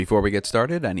Before we get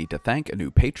started, I need to thank a new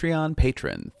Patreon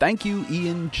patron. Thank you,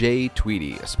 Ian J.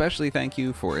 Tweedy. Especially thank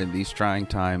you for, in these trying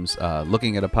times,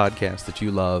 looking at a podcast that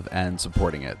you love and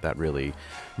supporting it. That really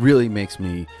makes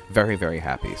me very, very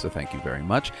happy. So thank you very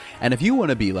much. And if you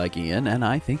want to be like Ian, and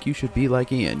I think you should be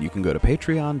like Ian, you can go to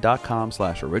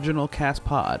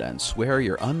patreon.com/originalcastpod and swear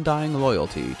your undying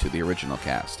loyalty to the original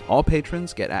cast. All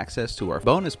patrons get access to our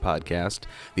bonus podcast,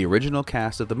 The Original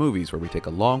Cast of the Movies, where we take a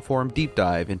long-form deep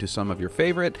dive into some of your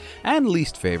favorite and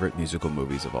least favorite musical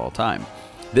movies of all time.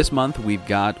 This month we've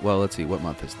got, well, let's see, what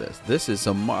month is this? This is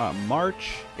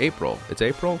April. It's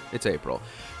April.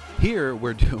 Here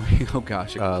we're doing,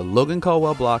 Logan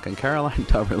Caldwell-Block and Caroline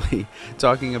Dummerly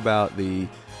talking about the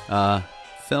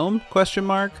film,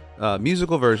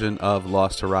 musical version of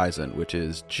Lost Horizon, which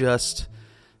is just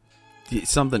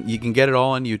something. You can get it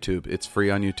all on YouTube. It's free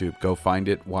on YouTube. Go find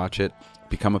it, watch it,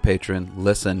 become a patron,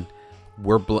 listen.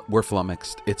 We're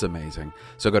flummoxed. It's amazing.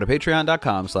 So go to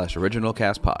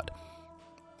patreon.com/originalcastpod.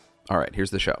 All right, here's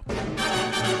the show.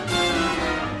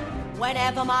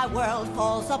 Whenever my world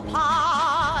falls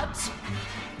apart,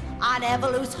 I never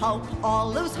lose hope or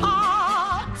lose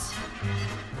heart.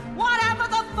 Whatever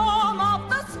the form of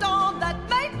the storm that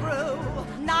may brew,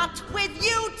 not with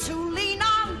you to lean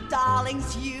on,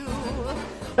 darlings, you.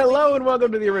 Hello and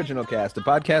welcome to The Original Cast, a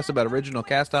podcast about original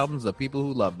cast albums of people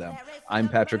who love them. I'm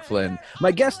Patrick Flynn.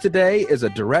 My guest today is a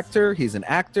director, he's an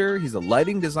actor, he's a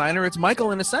lighting designer. It's Michael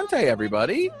Innocenti,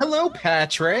 everybody. Hello,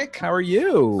 Patrick. How are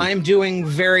you? I'm doing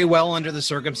very well under the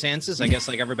circumstances, I guess,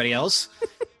 like everybody else.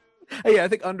 Yeah, I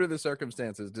think under the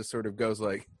circumstances just sort of goes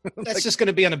like... That's like, just going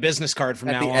to be on a business card from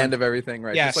now on. At the end of everything,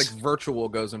 right? Yes. Just like virtual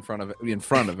goes in front of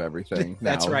everything.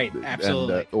 That's now. right,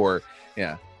 absolutely. No,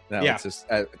 yeah. It's just,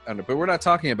 but we're not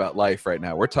talking about life right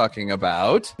now. We're talking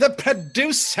about... The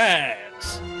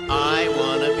producers! I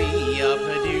want to be a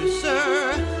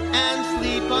producer and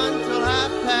sleep until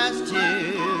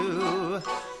 2:30.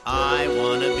 I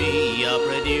want to be a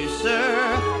producer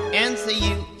and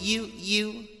say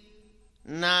you,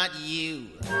 not you.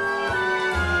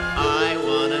 I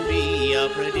want to be a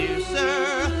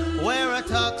producer, wear a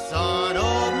tux on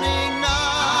opening night.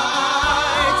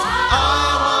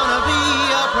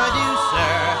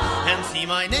 See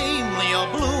my name,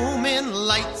 Leo Bloom in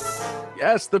lights.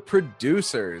 Yes, The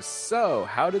Producers. So,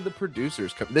 how did The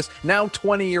Producers come? This now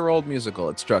 20-year-old musical,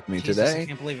 it struck me Jesus, today. I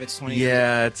can't believe it's 20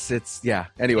 years old. Yeah.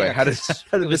 Anyway, yeah, how did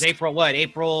it was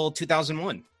April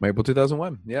 2001. April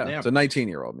 2001. Yeah. It's a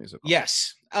 19-year-old musical.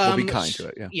 Yes. We'll be kind to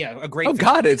it. Yeah. Yeah, a great. Oh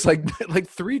God, it's like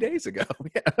 3 days ago.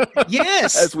 Yeah.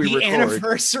 Yes, as we record.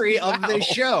 Anniversary of the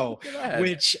show,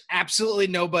 which absolutely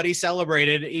nobody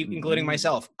celebrated, including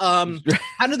myself. How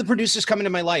did The Producers come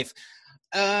into my life?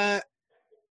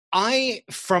 I,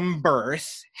 from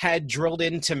birth, had drilled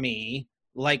into me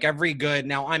like every good.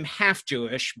 Now I'm half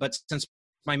Jewish, but since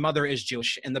my mother is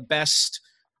Jewish, and the best,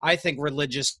 I think,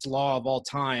 religious law of all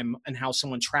time and how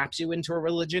someone traps you into a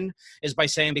religion is by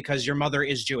saying, because your mother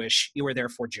is Jewish, you are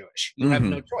therefore Jewish. You have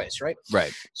no choice, right?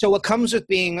 Right. So what comes with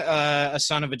being a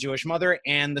son of a Jewish mother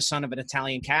and the son of an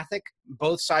Italian Catholic,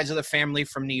 both sides of the family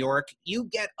from New York, you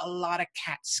get a lot of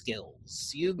cat skills.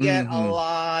 You get a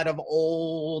lot of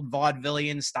old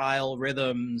vaudevillian style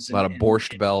rhythms. A lot of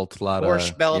Borscht Belt.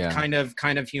 Borscht Belt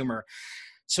kind of humor.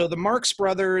 So the Marx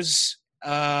Brothers...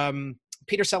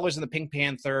 Peter Sellers and the Pink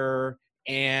Panther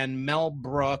and Mel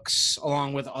Brooks,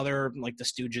 along with other, like the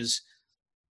Stooges,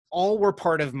 all were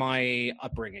part of my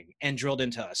upbringing and drilled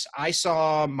into us. I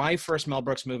saw my first Mel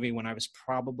Brooks movie when I was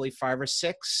probably 5 or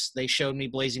 6. They showed me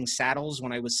Blazing Saddles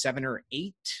when I was 7 or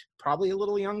 8, probably a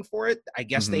little young for it. I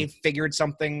guess they figured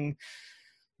something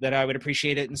that I would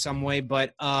appreciate it in some way.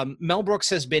 But Mel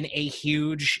Brooks has been a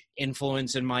huge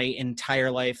influence in my entire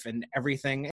life and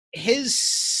everything. His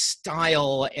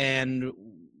style and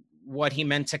what he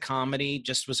meant to comedy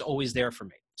just was always there for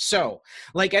me. So,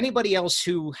 like anybody else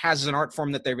who has an art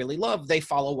form that they really love, they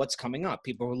follow what's coming up.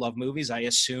 People who love movies, I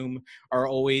assume, are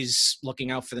always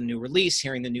looking out for the new release,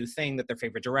 hearing the new thing that their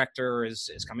favorite director is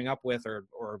coming up with,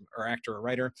 or actor or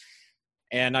writer.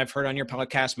 And I've heard on your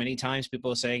podcast many times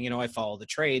people saying, I follow the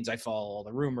trades, I follow all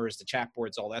the rumors, the chat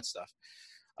boards, all that stuff.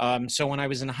 So when I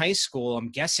was in high school, I'm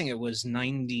guessing it was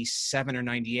 97 or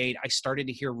 98, I started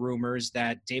to hear rumors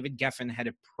that David Geffen had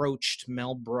approached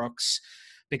Mel Brooks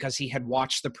because he had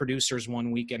watched The Producers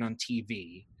one weekend on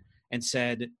TV and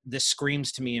said, "This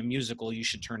screams to me a musical, you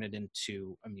should turn it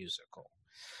into a musical."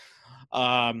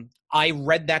 I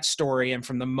read that story, and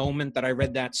from the moment that I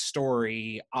read that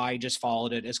story, I just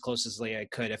followed it as closely as I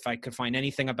could. If I could find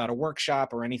anything about a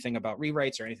workshop or anything about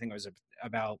rewrites or anything that was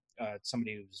about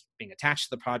somebody who was being attached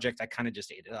to the project, I kind of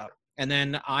just ate it up. And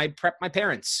then I prepped my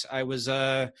parents. I was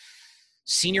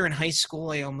senior in high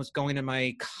school. I almost going to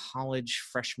my college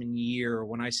freshman year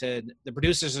when I said the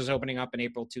Producers is opening up in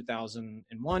April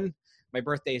 2001. My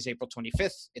birthday is April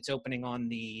 25th. It's opening on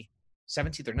the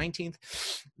 17th or 19th.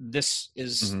 This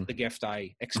is the gift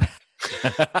I expect.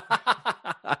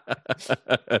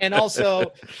 And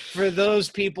also, for those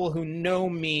people who know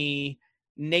me,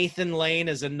 Nathan Lane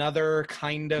is another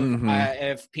kind of,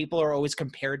 if people are always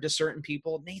compared to certain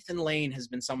people, Nathan Lane has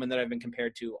been someone that I've been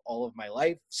compared to all of my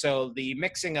life. So the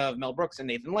mixing of Mel Brooks and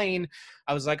Nathan Lane,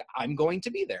 I was like, I'm going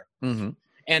to be there.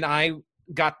 And I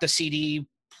got the CD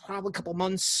probably a couple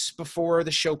months before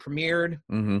the show premiered.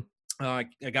 I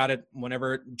got it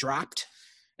whenever it dropped.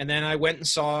 And then I went and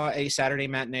saw a Saturday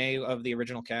matinee of the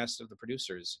original cast of The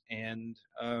Producers. And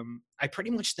I pretty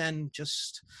much then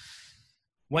just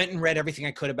went and read everything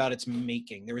I could about its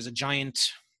making. There was a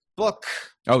giant book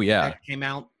that came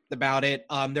out about it.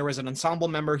 There was an ensemble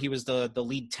member. He was the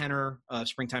lead tenor of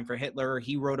Springtime for Hitler.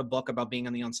 He wrote a book about being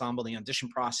on the ensemble, the audition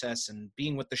process, and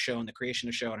being with the show and the creation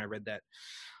of the show, and I read that.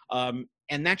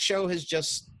 And that show has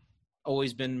just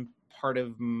always been part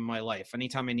of my life.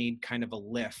 Anytime I need kind of a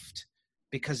lift,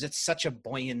 because it's such a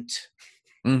buoyant,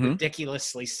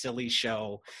 ridiculously silly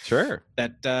show. Sure.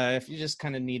 That if you just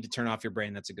kind of need to turn off your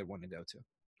brain, that's a good one to go to.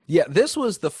 Yeah, this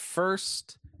was the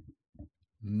first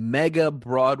mega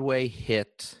Broadway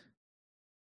hit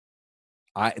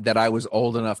that I was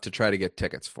old enough to try to get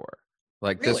tickets for.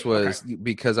 Like, really? This was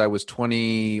because I was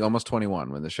 20, almost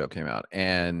 21 when the show came out,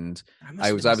 and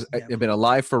I'd been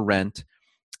alive for Rent.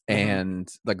 And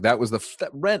like that was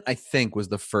Rent, I think, was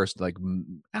the first, like,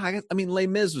 I mean, Les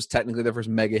Mis was technically the first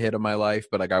mega hit of my life,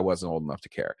 but like I wasn't old enough to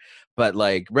care. But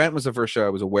like Rent was the first show I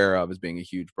was aware of as being a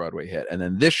huge Broadway hit, and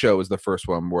then this show was the first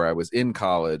one where I was in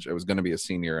college. I was going to be a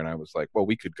senior, and I was like, well,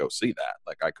 we could go see that.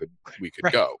 Like we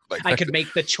could go. Like I could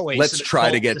make the choice. Let's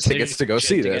try to get tickets to go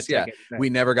see this. Yeah, we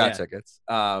never got tickets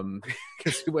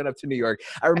because we went up to New York.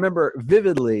 I remember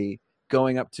vividly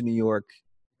going up to New York.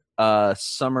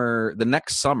 The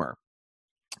next summer,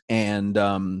 and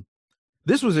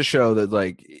this was a show that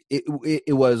like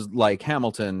it was like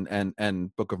Hamilton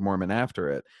and Book of Mormon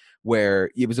after it, where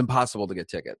it was impossible to get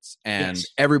tickets, and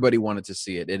everybody wanted to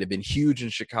see it. It had been huge in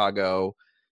Chicago.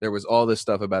 There was all this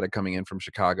stuff about it coming in from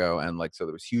Chicago, and like so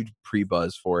there was huge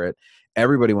pre-buzz for it.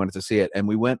 Everybody wanted to see it, and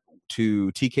we went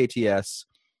to TKTS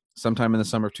sometime in the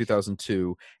summer of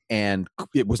 2002, and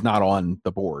it was not on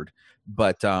the board,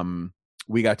 but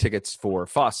we got tickets for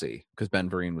Fosse because Ben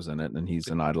Vereen was in it, and he's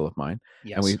an idol of mine.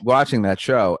 Yes. And we watching that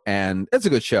show, and it's a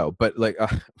good show. But like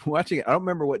watching it, I don't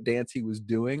remember what dance he was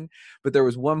doing, but there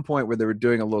was one point where they were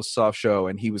doing a little soft show,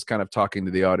 and he was kind of talking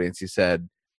to the audience. He said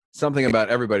something about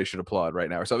everybody should applaud right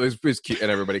now, or something. It was cute,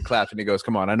 and everybody clapped. And he goes,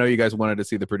 "Come on, I know you guys wanted to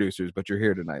see The Producers, but you're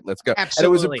here tonight. Let's go." Absolutely. And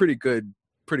it was a pretty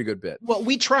good bit. Well,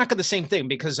 we track of the same thing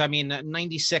because I mean,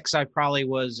 96, I probably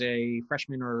was a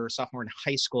freshman or sophomore in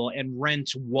high school, and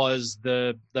Rent was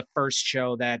the first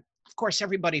show that, of course,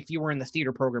 everybody, if you were in the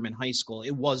theater program in high school,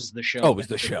 it was the show. Oh, it was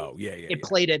the show. Yeah. It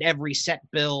played at every set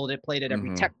build. It played at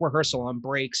every tech rehearsal on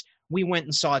breaks. We went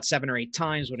and saw it 7 or 8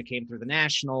 times when it came through the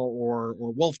National or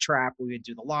Wolf Trap. We would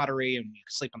do the lottery, and we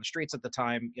could sleep on the streets at the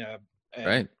time.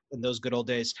 Right. In those good old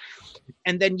days.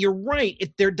 And then you're right.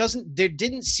 There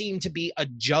didn't seem to be a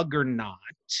juggernaut.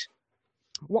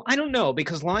 Well, I don't know,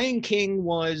 because Lion King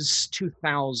was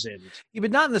 2000. Yeah,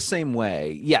 but not in the same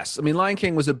way. Yes. I mean, Lion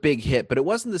King was a big hit, but it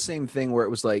wasn't the same thing where it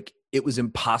was like, it was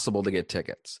impossible to get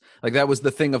tickets. Like that was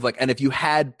the thing of like, and if you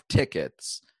had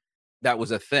tickets, that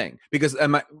was a thing. Because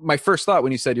my first thought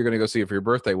when you said you're going to go see it for your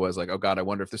birthday was like, oh God, I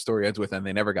wonder if the story ends with, and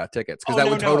they never got tickets. Because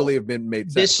would totally have been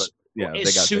made sense. But, yeah,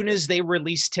 as soon as they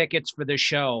released tickets for the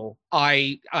show,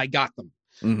 I got them.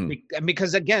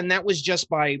 Because again, that was just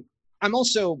I'm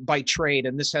also by trade,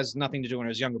 and this has nothing to do when I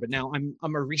was younger, but now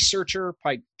I'm a researcher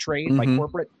by trade, by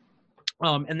corporate.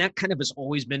 And that kind of has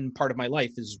always been part of my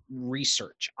life is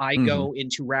research. I go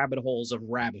into rabbit holes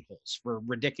for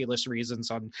ridiculous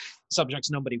reasons on subjects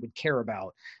nobody would care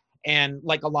about. And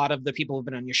like a lot of the people who've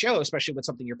been on your show, especially with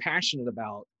something you're passionate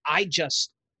about, I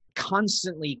just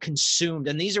constantly consumed.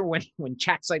 And these are when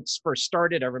chat sites first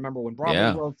started. I remember when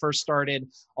Broadway World first started,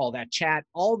 all that chat,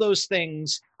 all those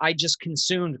things I just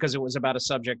consumed because it was about a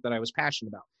subject that I was passionate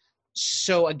about.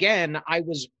 So again, I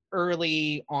was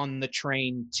early on the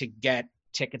train to get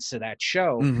tickets to that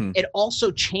show. It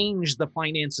also changed the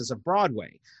finances of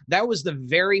Broadway. That was the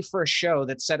very first show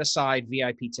that set aside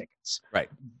VIP tickets. Right.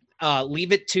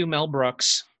 Leave it to Mel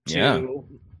Brooks to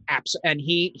and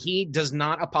he does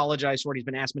not apologize for it. He's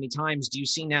been asked many times, do you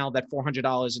see now that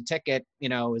 $400 a ticket,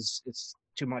 is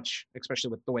too much, especially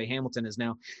with the way Hamilton is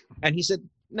now? And he said,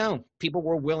 no, people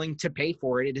were willing to pay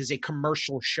for it. It is a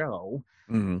commercial show.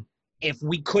 if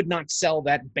we could not sell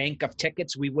that bank of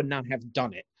tickets, we would not have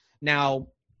done it. Now,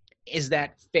 is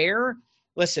that fair?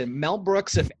 Listen, Mel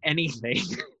Brooks, if anything,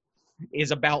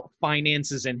 is about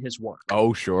finances in his work.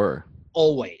 Oh, sure.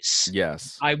 Always.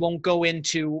 Yes. I won't go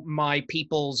into my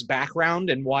people's background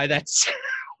and why that's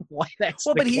well,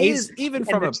 but the he case is, even and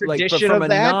from the a like tradition from of a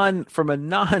that.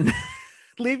 non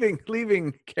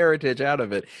leaving Heritage out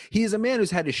of it. He's a man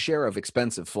who's had his share of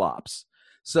expensive flops.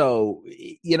 So,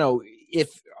 you know,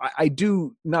 if I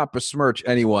do not besmirch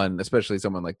anyone, especially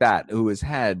someone like that, who has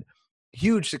had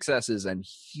huge successes and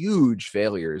huge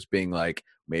failures, being like,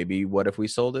 maybe what if we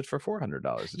sold it for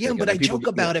 $400? Yeah, but I joke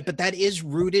about it, but that is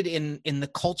rooted in the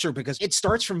culture, because it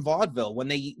starts from vaudeville when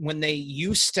they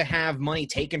used to have money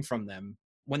taken from them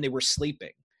when they were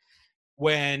sleeping.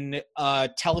 When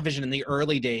television in the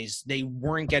early days, they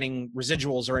weren't getting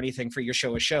residuals or anything for your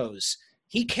show of shows.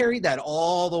 He carried that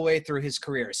all the way through his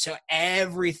career. So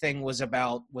everything was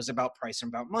about price and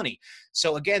about money.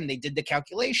 So again, they did the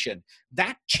calculation.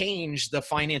 That changed the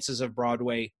finances of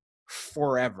Broadway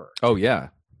forever. Oh, yeah.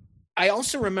 I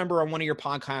also remember on one of your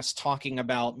podcasts talking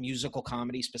about musical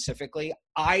comedy specifically.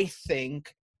 I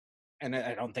think, and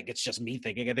I don't think it's just me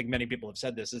thinking, I think many people have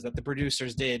said this, is that the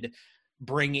producers did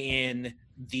bring in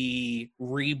the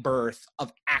rebirth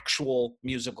of actual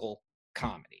musical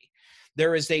comedy.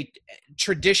 There is a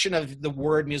tradition of the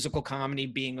word musical comedy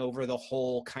being over the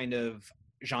whole kind of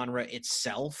genre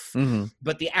itself,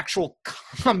 but the actual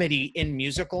comedy in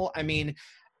musical, I mean,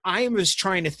 I was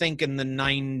trying to think in the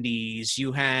 90s,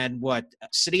 you had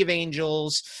City of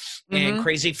Angels and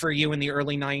Crazy for You in the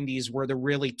early 90s were the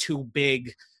really two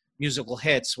big musical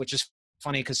hits, which is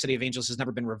funny because City of Angels has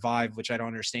never been revived, which I don't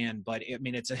understand, but I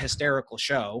mean, it's a hysterical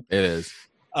show. It is.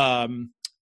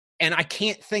 And I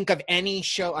can't think of any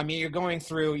show. I mean, you're going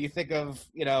through, you think of,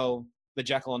 you know, the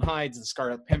Jekyll and Hydes, the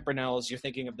Scarlet Pimpernels, you're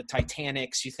thinking of the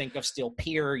Titanics, you think of Steel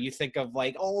Pier, you think of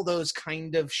like all those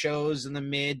kind of shows in the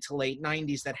mid to late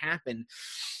 90s that happened.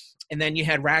 And then you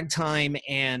had Ragtime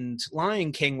and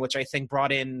Lion King, which I think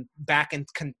brought in back in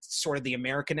sort of the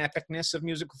American epicness of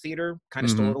musical theater, kind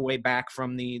of stole it away back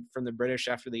from the British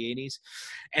after the 80s.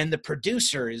 And the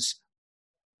producers,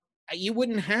 you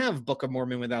wouldn't have Book of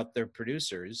Mormon without their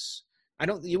producers.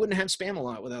 You wouldn't have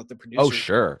Spamalot without the producers. Oh,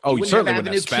 sure. Oh, you certainly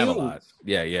wouldn't have Spamalot.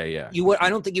 Yeah. I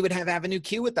don't think you would have Avenue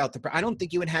Q without I don't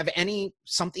think you would have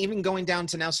something, even going down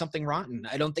to now Something Rotten.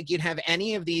 I don't think you'd have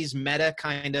any of these meta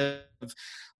kind of,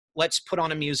 let's put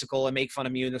on a musical and make fun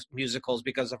of musicals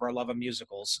because of our love of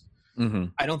musicals.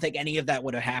 I don't think any of that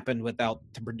would have happened without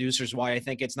the producers. Why I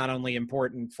think it's not only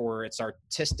important for its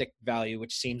artistic value,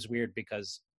 which seems weird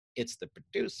because it's the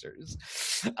producers,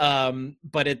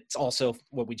 but it's also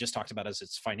what we just talked about as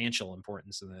its financial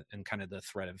importance and kind of the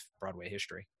thread of Broadway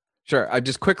history. Sure. I'm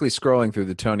just quickly scrolling through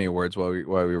the Tony Awards while we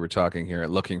were talking here,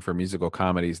 looking for musical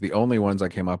comedies. The only ones I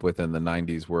came up with in the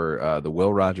 90s were the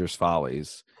Will Rogers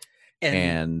Follies.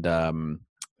 And there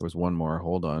was one more.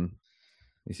 Hold on. Let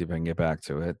me see if I can get back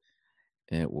to it.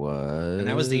 It was, and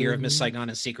that was the year of Miss Saigon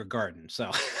and Secret Garden.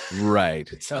 So right,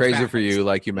 so Crazy for You,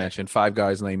 like you mentioned, Five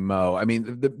Guys Named Mo. I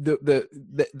mean,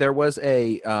 there was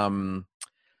a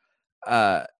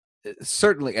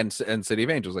certainly, and City of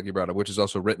Angels, like you brought up, which is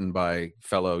also written by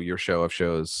fellow Your Show of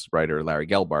Shows writer Larry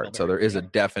Gelbart. So there is a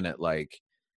definite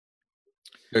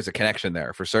there's a connection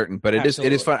there for certain. But it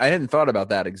is fun. I hadn't thought about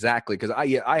that exactly because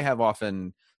I have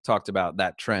often talked about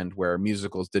that trend where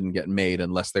musicals didn't get made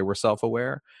unless they were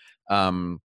self-aware.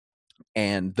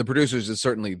 And the producers is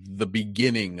certainly the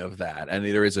beginning of that. And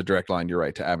there is a direct line, you're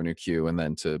right, to Avenue Q and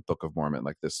then to Book of Mormon,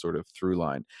 like this sort of through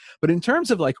line. But in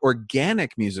terms of like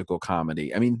organic musical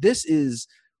comedy, I mean, this is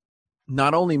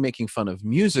not only making fun of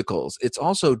musicals, it's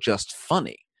also just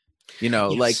funny. You know,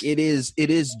 like it is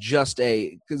just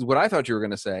because what I thought you were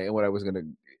going to say and what I was going to,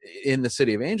 in the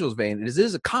City of Angels vein, it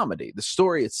is a comedy. The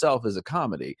story itself is a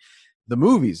comedy. The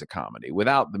movie's a comedy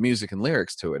without the music and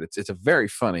lyrics to it. It's a very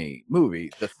funny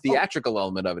movie. The theatrical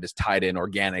element of it is tied in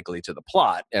organically to the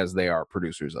plot, as they are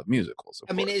producers of musicals.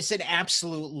 I mean, it's an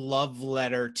absolute love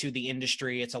letter to the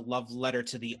industry. It's a love letter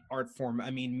to the art form.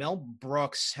 I mean, Mel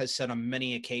Brooks has said on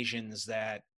many occasions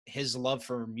that his love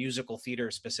for musical theater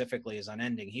specifically is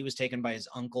unending. He was taken by his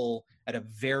uncle at a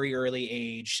very early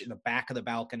age in the back of the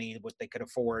balcony, what they could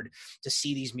afford, to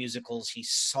see these musicals. He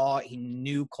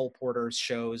knew Cole Porter's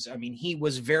shows. I mean, he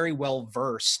was very well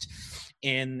versed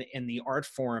in the art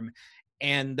form.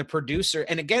 And the producer,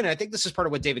 and again, I think this is part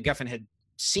of what David Geffen had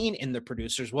seen in the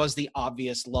producers, was the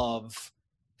obvious love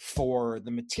for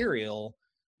the material,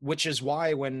 which is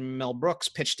why when Mel Brooks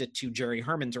pitched it to Jerry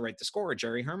Herman to write the score,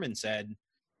 Jerry Herman said,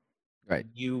 Right.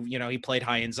 You know, he played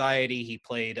High Anxiety. He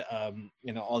played,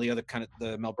 you know, all the other kind of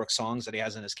the Mel Brooks songs that he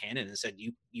has in his canon, and said,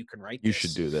 you can write this. You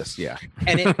should do this. Yeah.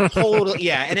 And it totally,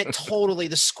 yeah. And it totally,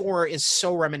 the score is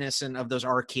so reminiscent of those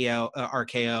RKO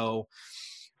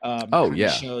kind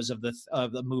of shows of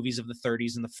the movies of the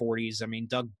 30s and the 40s. I mean,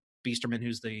 Doug Beasterman,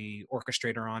 who's the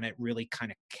orchestrator on it, really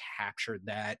kind of captured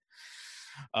that.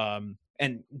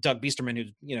 And Doug Beasterman, who,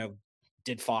 you know,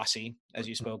 did Fosse, as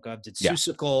you spoke of, did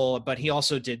Seussical, but he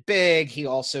also did Big. He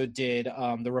also did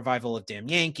the revival of Damn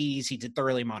Yankees. He did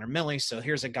Thoroughly Modern Millie. So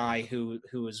here's a guy who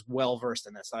is well versed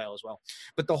in that style as well.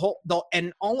 But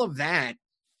and all of that,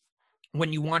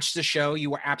 when you watch the show,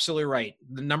 you were absolutely right.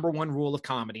 The number one rule of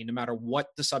comedy, no matter what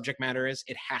the subject matter is,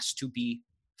 it has to be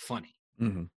funny.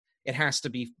 Mm-hmm. It has to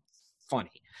be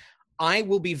funny. I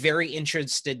will be very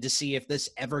interested to see if this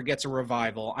ever gets a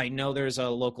revival. I know there's a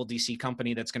local DC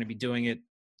company that's going to be doing it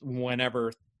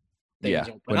whenever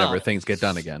things get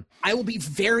done again. I will be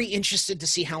very interested to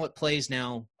see how it plays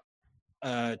now,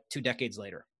 2 decades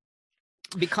later.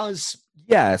 Because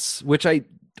yes, which I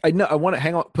know I want to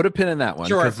hang on, put a pin in that one.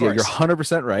 Sure, of course. You're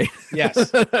 100% right. Yes,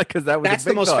 because that's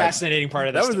the most fascinating part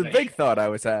of this. That was a big thought I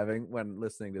was having when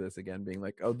listening to this again, being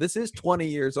like, "Oh, this is 20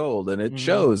 years old, and it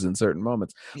shows in certain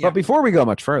moments." Yeah. But before we go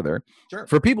much further,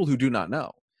 for people who do not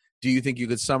know, do you think you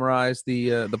could summarize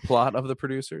the plot of The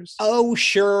Producers? Oh,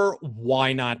 sure.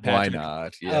 Why not, Patrick? Why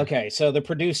not? Yeah. Okay, so The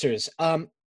Producers.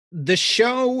 The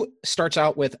show starts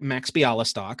out with Max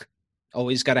Bialystock.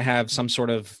 Always got to have some sort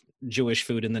of Jewish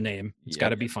food in the name. It's got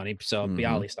to be funny. So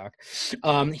Bialystock.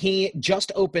 He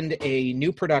just opened a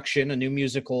new production, a new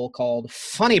musical called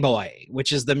Funny Boy,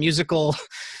 which is the musical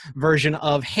version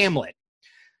of Hamlet.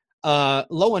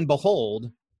 Lo and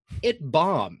behold, it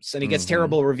bombs and he gets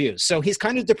terrible reviews. So he's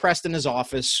kind of depressed in his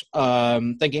office,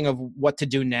 thinking of what to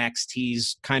do next.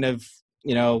 He's kind of,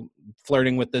 you know,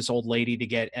 flirting with this old lady to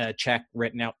get a check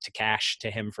written out to Cash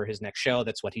to him for his next show.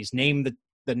 That's what he's named.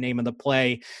 The name of the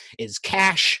play is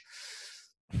Cash.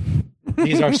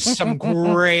 These are some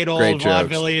great old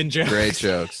vaudevillian jokes. Great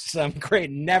jokes. Some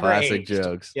great, never classic aged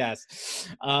jokes. Yes.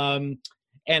 And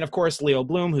of course, Leo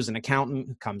Bloom, who's an accountant,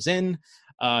 who comes in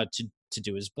to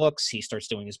do his books. He starts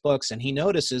doing his books, and he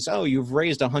notices, oh, you've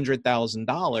raised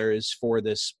 $100,000 for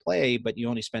this play, but you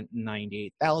only spent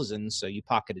 $98,000, so you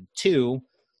pocketed $2,000.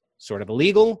 Sort of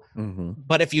illegal. Mm-hmm.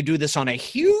 But if you do this on a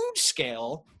huge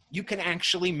scale, you can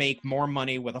actually make more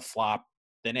money with a flop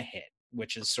than a hit,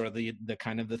 which is sort of the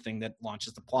kind of the thing that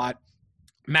launches the plot.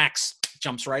 Max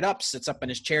jumps right up, sits up in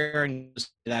his chair, and does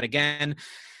that again.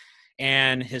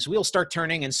 And his wheels start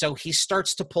turning, and so he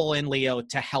starts to pull in Leo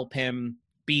to help him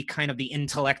be kind of the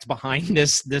intellect behind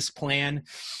this plan.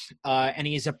 And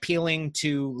he's appealing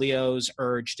to Leo's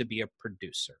urge to be a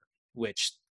producer,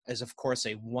 which is, of course,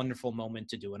 a wonderful moment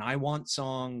to do an I Want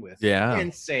song with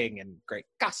dancing and great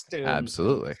costumes.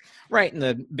 Absolutely. Right in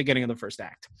the beginning of the first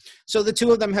act. So the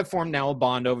two of them have formed now a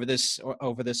bond over this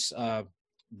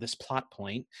plot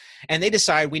point, and they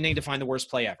decide we need to find the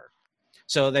worst play ever.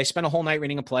 So they spend a whole night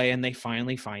reading a play, and they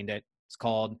finally find it. It's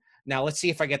called, now let's see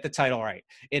if I get the title right.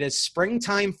 It is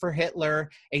Springtime for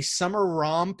Hitler, a summer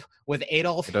romp with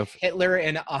Adolf Hitler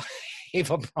and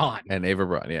Eva Braun. And Eva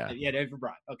Braun, yeah. Yeah, Eva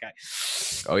Braun. Okay.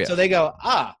 Oh, yeah. So they go,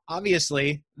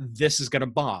 obviously, this is going to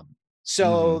bomb.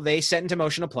 So they set into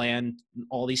motion a plan,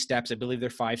 all these steps. I believe there are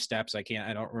 5 steps. I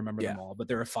don't remember them all, but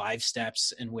there are 5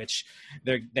 steps in which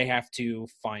they have to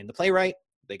find the playwright.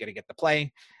 They got to get the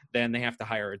play. Then they have to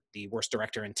hire the worst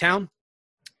director in town.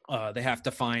 They have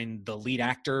to find the lead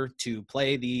actor to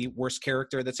play the worst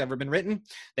character that's ever been written.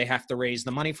 They have to raise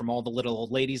the money from all the little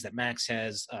old ladies that Max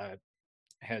has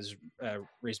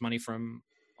raised money from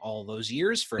all those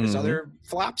years for his other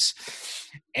flops,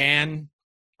 and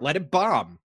let it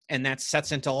bomb. And that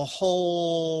sets into a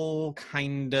whole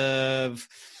kind of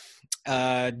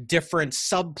different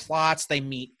subplots. They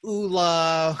meet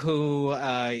Ula, who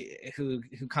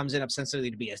comes in ostensibly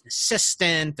to be an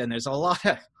assistant, and there's a lot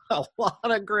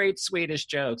of great Swedish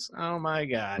jokes. Oh my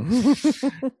God.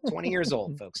 20 years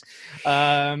old, folks.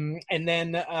 And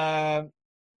then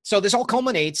so this all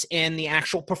culminates in the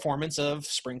actual performance of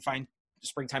Springtime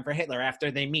for Hitler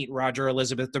after they meet Roger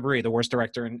Elizabeth Debris, the worst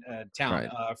director in town, right.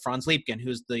 Franz Liebken,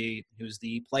 who's the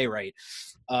playwright.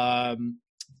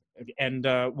 And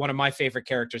one of my favorite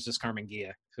characters is Carmen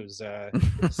Gia, who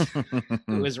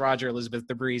is Roger Elizabeth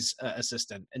Debris'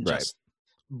 assistant, and just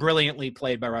brilliantly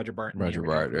played by Roger Barton. Roger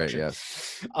Barton, right,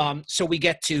 yes. So we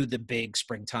get to the big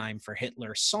Springtime for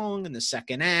Hitler song in the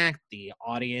second act. The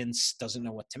audience doesn't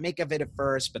know what to make of it at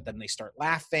first, but then they start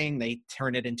laughing. They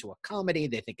turn it into a comedy.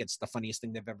 They think it's the funniest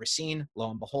thing they've ever seen.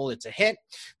 Lo and behold, it's a hit.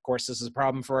 Of course, this is a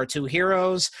problem for our two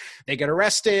heroes. They get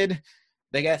arrested.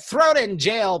 They get thrown in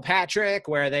jail, Patrick,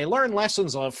 where they learn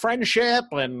lessons of friendship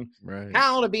and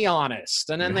how to be honest.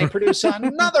 And then they produce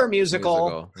another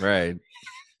musical. Right.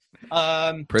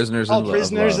 Prisoners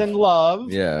in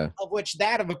Love. Yeah. Of which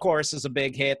that, of course, is a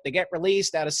big hit. They get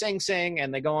released out of Sing Sing,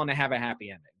 and they go on to have a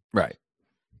happy ending. Right.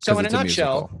 So in a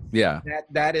nutshell, yeah,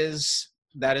 that is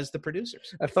the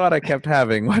producers. I thought I kept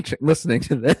listening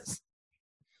to this,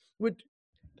 which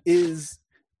is,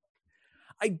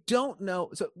 I don't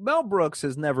know. So Mel Brooks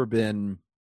has never been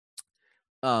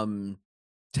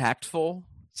tactful,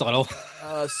 subtle,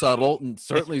 and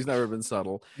certainly he's never been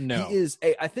subtle. No, he is.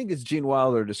 I think as Gene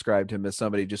Wilder described him as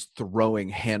somebody just throwing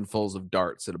handfuls of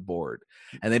darts at a board,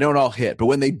 and they don't all hit, but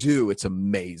when they do, it's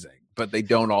amazing. But they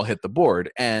don't all hit the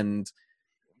board, and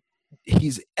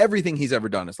everything he's ever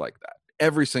done is like that.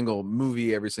 Every single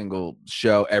movie, every single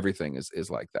show, everything is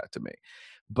like that to me.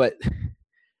 But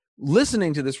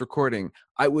listening to this recording,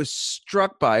 I was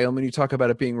struck by, when you talk about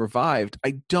it being revived,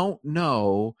 I don't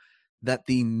know that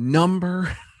the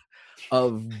number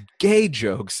of gay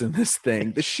jokes in this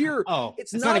thing, the sheer... Oh,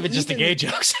 it's not even just the gay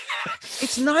jokes.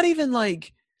 It's not even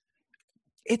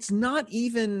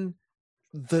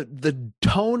the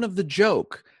tone of the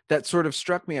joke that sort of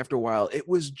struck me after a while. It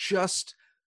was just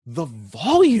the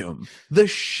volume, the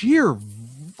sheer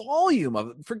volume of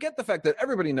it. Forget the fact that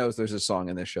everybody knows there's a song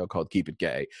in this show called Keep It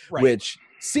Gay, right, which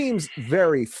seems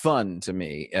very fun to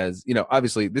me. As you know,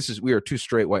 obviously we are two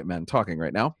straight white men talking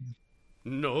right now.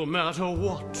 No matter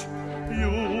what you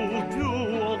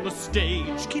do on the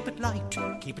stage, keep it light,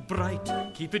 keep it bright,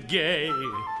 keep it gay.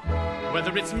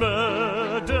 Whether it's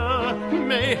murder,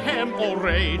 mayhem, or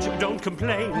rage, don't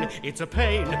complain, it's a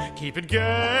pain, keep it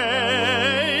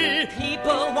gay.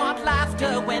 People want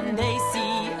laughter when they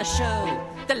see a show.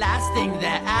 The last thing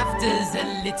they're after's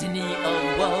a litany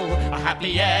of woe. A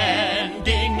happy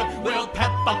ending will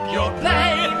pep up your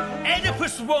play.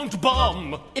 Oedipus won't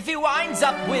bomb if he winds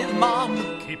up with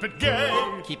mom. Keep it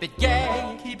gay, keep it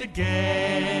gay, keep it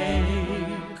gay.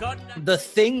 The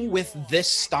thing with this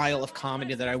style of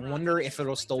comedy that I wonder if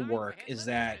it'll still work is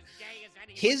that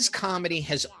his comedy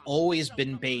has always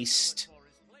been based,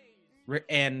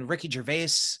 and Ricky Gervais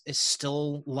is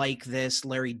still like this,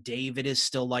 Larry David is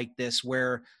still like this,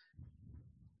 where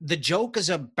the joke is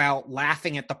about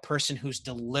laughing at the person who's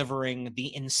delivering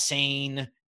the insane,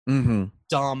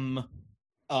 dumb,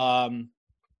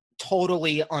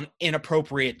 totally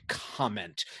inappropriate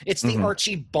comment. It's the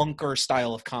Archie Bunker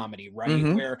style of comedy,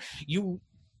 right? Where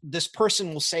this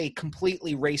person will say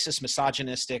completely racist,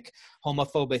 misogynistic,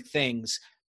 homophobic things,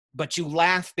 but you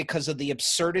laugh because of the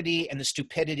absurdity and the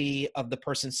stupidity of the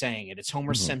person saying it. It's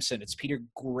Homer Simpson. It's Peter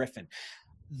Griffin.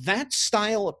 That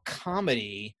style of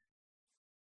comedy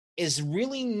is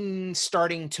really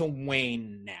starting to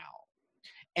wane now.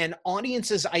 And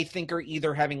audiences, I think, are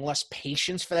either having less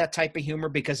patience for that type of humor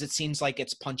because it seems like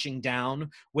it's punching down,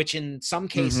 which in some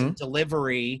cases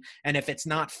delivery, and if it's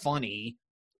not funny,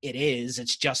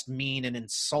 it's just mean and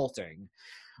insulting.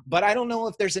 But I don't know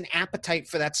if there's an appetite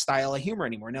for that style of humor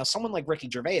anymore. Now, someone like Ricky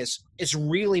Gervais is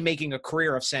really making a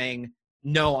career of saying,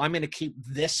 no, I'm going to keep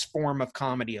this form of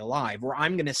comedy alive, where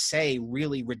I'm going to say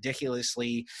really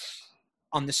ridiculously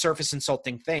on the surface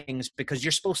insulting things because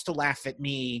you're supposed to laugh at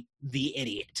me, the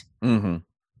idiot,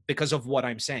 because of what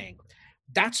I'm saying.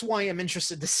 That's why I'm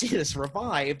interested to see this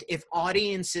revived, if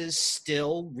audiences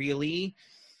still really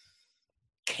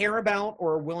care about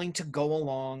or are willing to go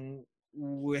along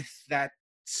with that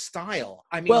style.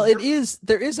 I mean, well,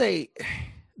 there is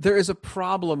a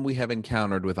problem we have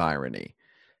encountered with irony,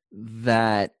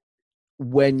 that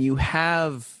when you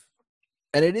have,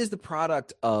 and it is the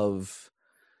product of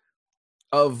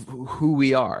who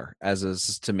we are as a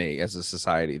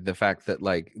society, the fact that,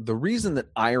 like, the reason that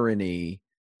irony,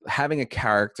 having a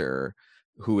character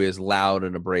who is loud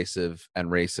and abrasive and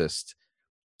racist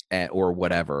or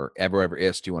whatever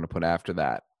ist you want to put after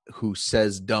that, who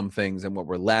says dumb things, and what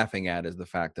we're laughing at is the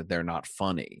fact that they're not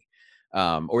funny,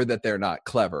 or that they're not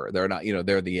clever. They're not,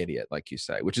 they're the idiot, like you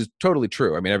say, which is totally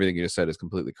true. I mean, everything you just said is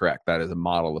completely correct. That is a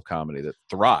model of comedy that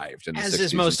thrived in the 60s as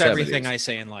is most everything I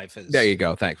say in life. There you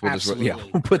go. Thanks. We'll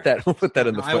put that in the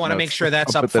footnotes. I want to make sure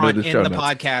that's up front in the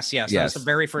podcast. Yes, that's the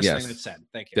very first thing that's said.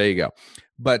 Thank you. There you go.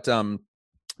 But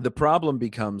the problem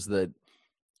becomes that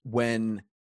when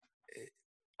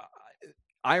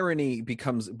irony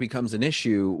becomes an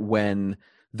issue, when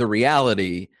the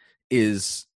reality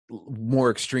is more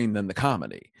extreme than the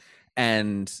comedy.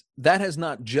 And that has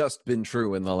not just been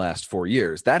true in the last 4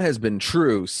 years. That has been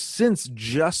true since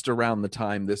just around the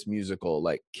time this musical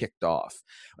kicked off,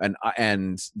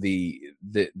 and the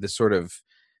sort of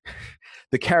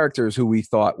the characters who we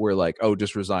thought were like, oh,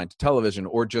 just resigned to television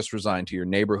or just resigned to your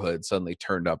neighborhood suddenly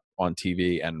turned up on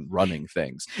TV and running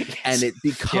things. Yes. And it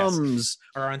becomes...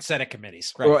 Or on Senate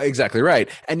committees. Right. Or, exactly right.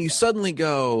 And you suddenly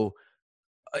go,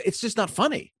 it's just not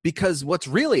funny because what's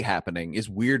really happening is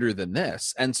weirder than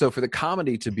this. And so for the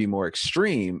comedy to be more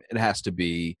extreme, it has to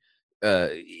be,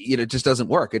 it just doesn't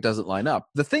work. It doesn't line up.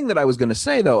 The thing that I was going to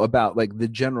say, though, about like the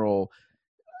general...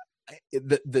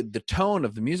 The tone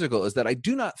of the musical is that I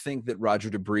do not think that Roger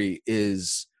Debris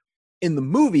is, in the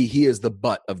movie, he is the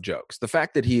butt of jokes. The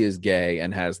fact that he is gay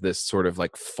and has this sort of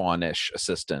like faunish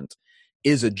assistant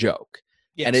is a joke.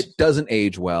 Yes. And it doesn't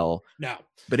age well. No.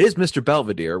 But is Mr.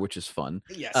 Belvedere, which is fun,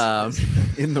 yes,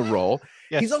 in the role.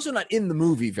 Yes. He's also not in the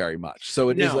movie very much. So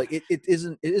it is like it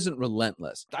isn't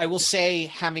relentless. I will say,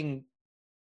 having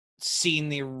seen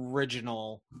the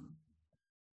original,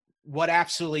 what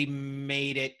absolutely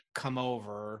made it come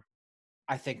over,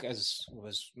 I think, as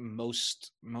was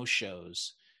most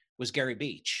shows, was Gary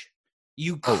Beach.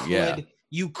 You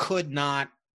could not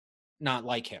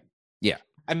like him. Yeah.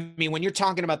 I mean, when you're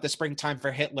talking about the Springtime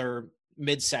for Hitler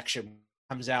midsection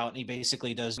comes out and he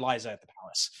basically does Liza at the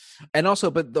Palace. And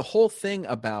also, but the whole thing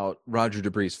about Roger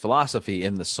Debris' philosophy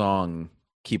in the song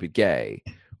Keep It Gay,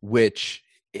 which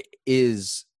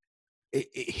is...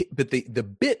 but the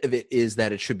bit of it is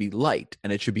that it should be light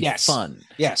and it should be fun.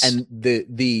 Yes. And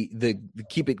the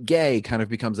Keep It Gay kind of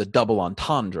becomes a double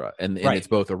entendre, and it's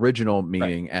both original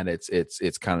meaning and its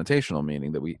connotational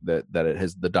meaning that it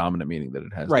has, the dominant meaning that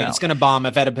it has. Right. Now. It's going to bomb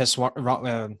if Oedipus.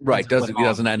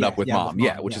 Doesn't end up with mom.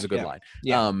 Yeah, which is a good line.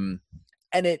 Yeah.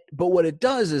 But what it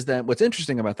does is that what's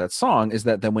interesting about that song is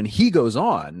that then when he goes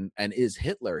on and is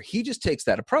Hitler, he just takes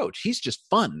that approach. He's just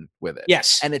fun with it.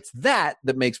 Yes. And it's that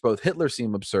makes both Hitler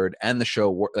seem absurd and the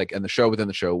show and the show within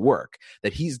the show work,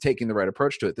 that he's taking the right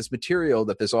approach to it. This material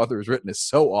that this author has written is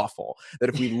so awful that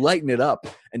if we lighten it up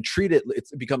and treat it, it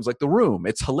becomes like The Room.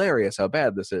 It's hilarious how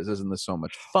bad this is. Isn't this so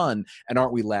much fun? And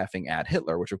aren't we laughing at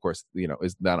Hitler, which of course,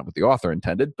 is not what the author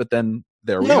intended, but then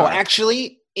there we are. No,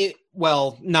 actually,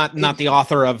 not the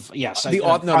author of the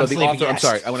author. I'm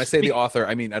sorry. When I say the author,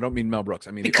 I don't mean Mel Brooks.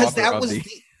 I mean because the author that was of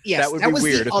that would be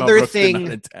weird if Mel other Brooks thing. did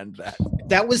not intend that.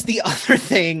 That was the other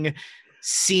thing.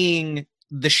 Seeing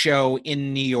the show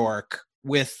in New York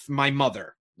with my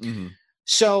mother,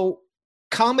 so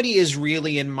comedy is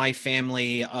really in my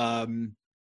family. I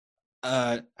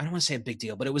don't want to say a big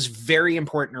deal, but it was very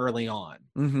important early on.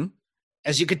 Mm-hmm.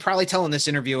 As you could probably tell in this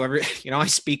interview, I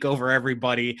speak over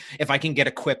everybody. If I can get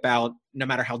a quip out, no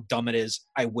matter how dumb it is,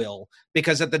 I will.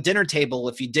 Because at the dinner table,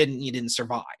 if you didn't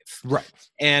survive. Right.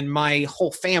 And my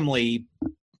whole family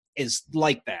is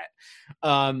like that.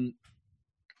 And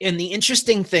the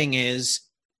interesting thing is,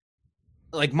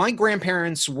 like, my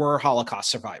grandparents were Holocaust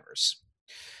survivors.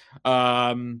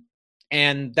 And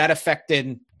that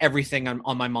affected everything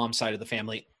on my mom's side of the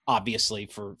family, obviously,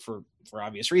 for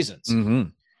obvious reasons. Mm-hmm.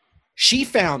 She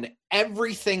found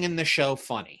everything in the show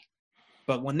funny.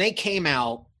 But when they came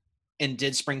out and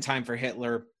did Springtime for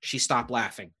Hitler, she stopped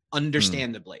laughing,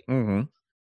 understandably. Mm-hmm.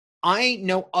 I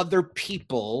know other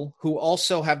people who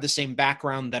also have the same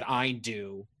background that I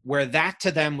do, where that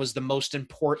to them was the most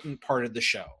important part of the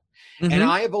show. Mm-hmm. And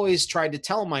I have always tried to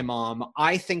tell my mom,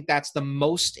 I think that's the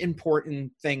most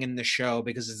important thing in the show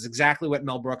because it's exactly what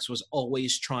Mel Brooks was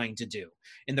always trying to do.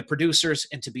 In The Producers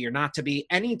and To Be or Not to Be,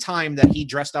 any time that he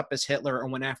dressed up as Hitler or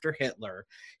went after Hitler,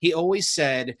 he always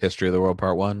said... History of the World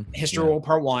Part 1. History of the World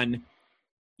Part 1.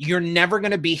 You're never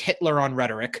going to be Hitler on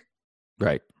rhetoric.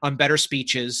 Right. On better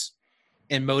speeches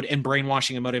and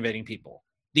brainwashing and motivating people.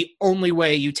 The only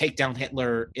way you take down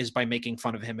Hitler is by making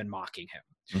fun of him and mocking him.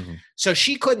 Mm-hmm. So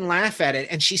she couldn't laugh at it,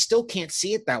 and she still can't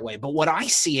see it that way. But what I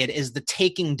see it is the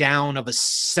taking down of a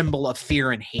symbol of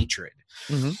fear and hatred.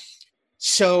 Mm-hmm.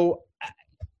 So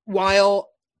while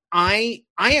I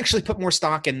actually put more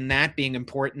stock in that being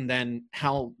important than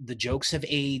how the jokes have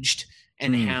aged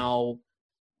and how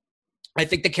I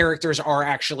think the characters are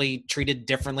actually treated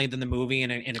differently than the movie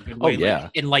in a good way. Oh, yeah.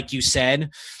 And like you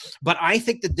said, but I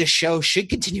think that this show should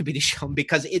continue to be the show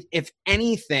because if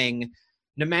anything,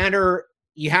 no matter,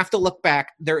 you have to look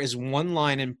back. There is one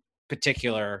line in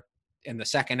particular in the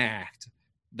second act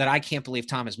that I can't believe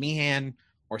Thomas Meehan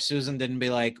or Susan didn't be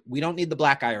like, we don't need the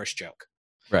Black Irish joke.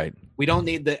 Right. We don't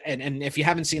need and if you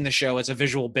haven't seen the show, it's a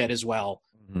visual bit as well.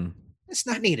 Mm-hmm. It's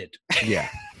not needed. Yeah.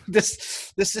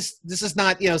 This is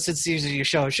not, since your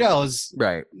show shows,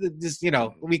 right. This,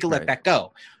 we can let that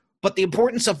go. But the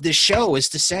importance of this show is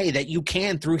to say that you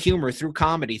can, through humor, through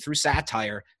comedy, through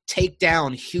satire, take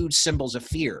down huge symbols of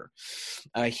fear,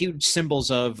 huge symbols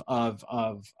of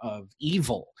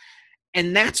evil.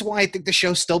 And that's why I think the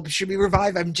show still should be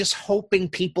revived. I'm just hoping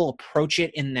people approach it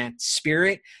in that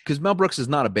spirit. Because Mel Brooks is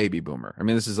not a baby boomer. I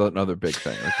mean, this is another big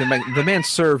thing. Like the man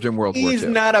served in World War II. He's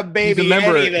not a baby.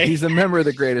 He's a member of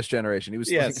the Greatest Generation. He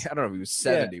was, Yes. I don't know if he was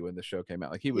 70 when the show came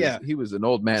out. Like he was an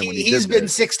old man when he he's did been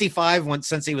this 65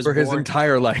 since he was for born. his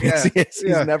entire life. Yeah. He's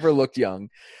never looked young.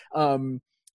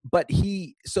 But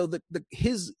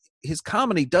his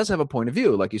comedy does have a point of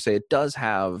view. Like you say, it does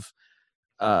have.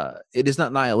 It is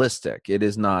not nihilistic. It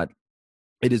is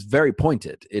very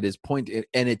pointed. It is pointed,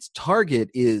 and its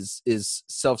target is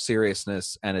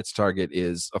self-seriousness, and its target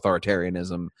is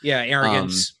authoritarianism. Yeah,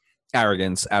 arrogance.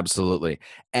 Arrogance, absolutely.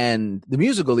 And the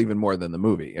musical even more than the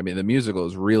movie. I mean, the musical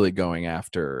is really going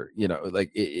after,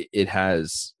 like it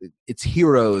has its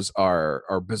heroes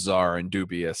are bizarre and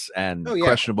dubious and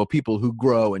questionable people who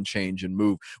grow and change and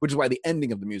move, which is why the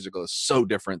ending of the musical is so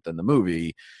different than the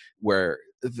movie, where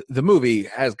the movie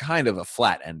has kind of a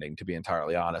flat ending, to be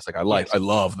entirely honest. Like I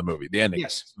love the movie. The ending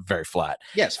is very flat.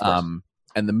 Yes. Of course.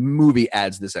 And the movie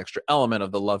adds this extra element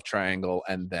of the love triangle,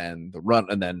 and then the run,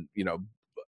 and then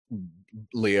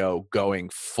Leo going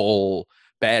full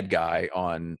bad guy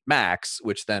on Max,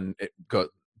 which then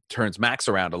turns Max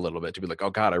around a little bit to be like, oh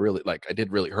God, I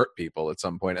did really hurt people at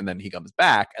some point. And then he comes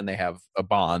back and they have a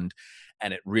bond,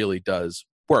 and it really does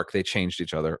work. They changed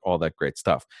each other, all that great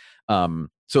stuff.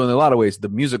 So in a lot of ways, the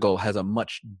musical has a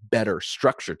much better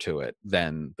structure to it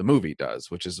than the movie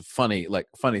does, which is a funny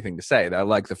thing to say. I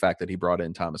like the fact that he brought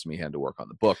in Thomas Meehan to work on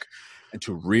the book, and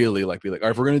to really be like, all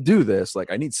right, if we're going to do this,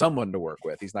 I need someone to work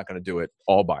with. He's not going to do it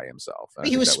all by himself.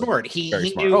 He was smart. He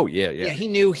smart. Knew. Oh yeah. He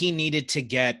knew he needed to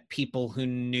get people who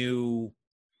knew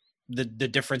the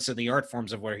difference of the art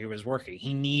forms of where he was working.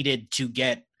 He needed to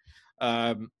get,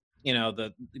 the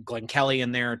Glenn Kelly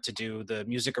in there to do the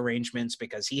music arrangements,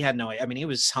 because he had he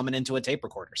was humming into a tape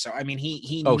recorder. So,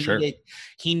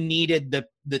 he needed the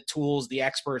tools, the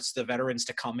experts, the veterans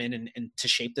to come in and to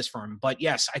shape this for him. But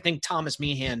yes, I think Thomas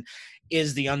Meehan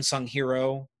is the unsung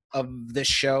hero of this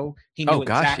show. He knew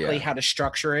exactly how to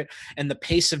structure it, and the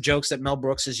pace of jokes that Mel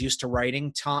Brooks is used to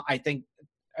writing. I think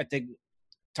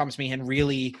Thomas Meehan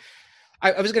really,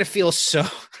 I was going to feel so,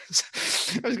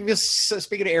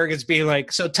 speaking of arrogance, being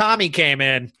like, so Tommy came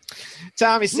in,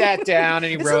 Tommy sat down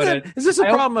and he wrote it. Is this a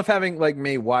problem of having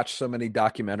me watch so many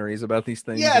documentaries about these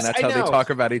things? Yes, and that's how they talk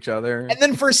about each other. And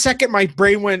then for a second, my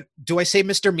brain went, do I say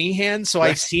Mr. Meehan so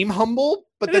I seem humble?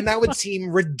 But then that would seem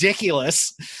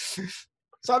ridiculous.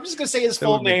 So I'm just going to say his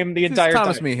full name the entire time.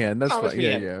 Thomas Meehan. That's Thomas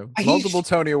Meehan. Yeah. Multiple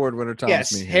Tony Award winner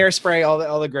Thomas Meehan. Hairspray,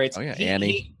 all the greats. Oh, yeah.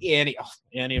 Annie,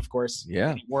 of course.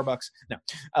 Yeah. Annie Warbucks. No.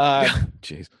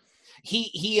 Jeez.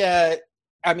 He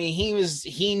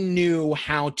knew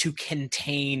how to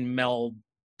contain Mel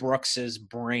Brooks's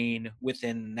brain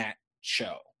within that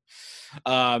show.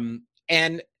 And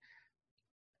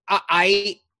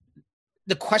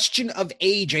the question of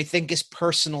age, I think, is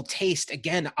personal taste.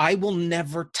 Again, I will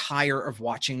never tire of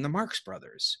watching the Marx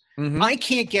Brothers. Mm-hmm. I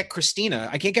can't get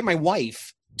my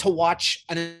wife to watch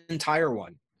an entire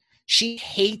one. She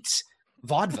hates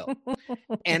vaudeville.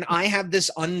 And I have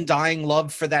this undying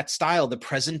love for that style, the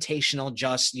presentational,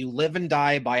 just you live and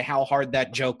die by how hard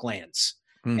that joke lands.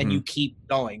 Mm-hmm. And you keep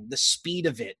going. The speed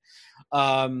of it.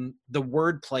 The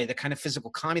wordplay, the kind of physical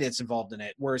comedy that's involved in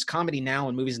it. Whereas comedy now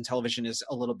in movies and television is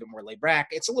a little bit more laid back.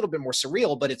 It's a little bit more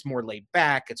surreal, but it's more laid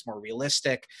back. It's more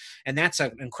realistic. And that's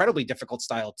an incredibly difficult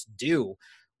style to do.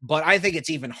 But I think it's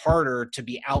even harder to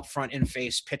be out front in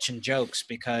face pitching jokes,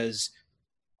 because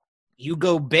you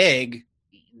go big,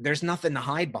 there's nothing to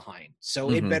hide behind.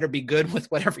 So It better be good with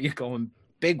whatever you're going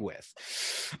big with.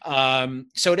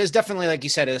 So it is definitely, like you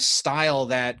said, a style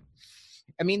that,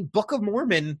 Book of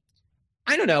Mormon,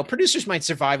 I don't know. Producers might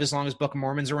survive as long as Book of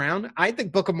Mormon's around. I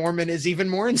think Book of Mormon is even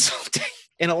more insulting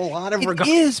in a lot of regards.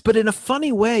 It is, but in a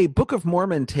funny way, Book of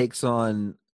Mormon takes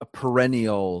on a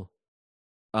perennial.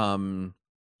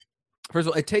 First of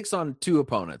all, it takes on two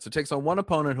opponents. It takes on one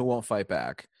opponent who won't fight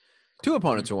back, two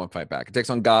opponents who won't fight back. It takes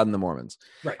on God and the Mormons,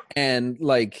 right? And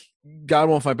God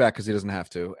won't fight back because he doesn't have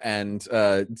to, and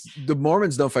the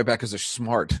Mormons don't fight back because they're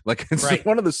smart. It's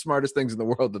one of the smartest things in the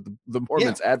world that the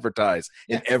Mormons advertise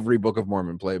in every Book of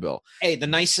Mormon playbill. Hey, the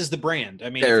nice is the brand.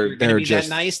 If you're going to be just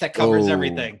that nice, that covers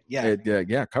everything. Yeah,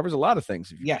 it covers a lot of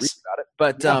things if you read about it.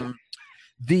 But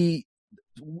the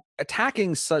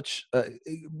attacking such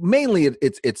mainly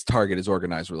its target is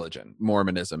organized religion.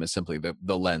 Mormonism is simply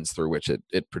the lens through which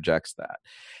it projects that,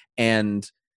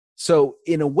 and so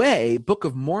in a way, Book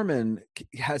of Mormon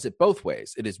has it both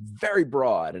ways. It is very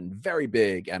broad and very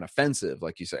big and offensive,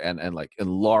 like you say, and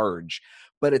large,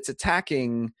 but it's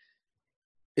attacking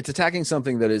It's attacking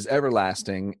something that is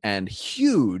everlasting and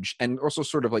huge and also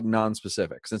sort of like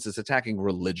non-specific, since it's attacking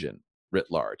religion writ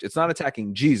large. It's not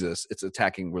attacking Jesus, it's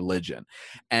attacking religion.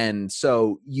 And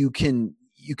so you can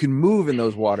move in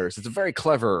those waters. It's a very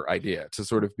clever idea to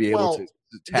sort of be able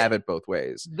to have it both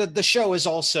ways. The show is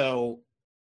also,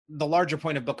 the larger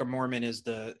point of Book of Mormon is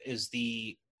the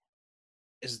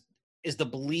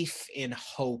belief in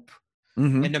hope.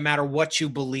 Mm-hmm. And no matter what you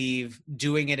believe,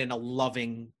 doing it in a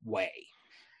loving way,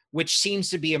 which seems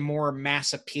to be a more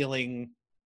mass appealing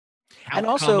outcome and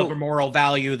also of a moral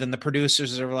value than the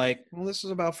producers are like, well, this is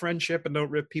about friendship and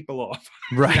don't rip people off.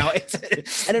 Right. You know,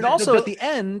 and it also, at the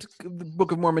end, the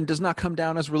Book of Mormon does not come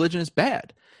down as religion is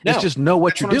bad. No, it's just know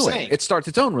what you're what I'm doing. saying. It starts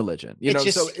its own religion, you know.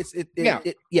 Just, so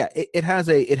it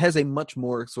has a much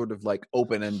more sort of like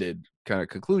open-ended kind of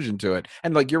conclusion to it.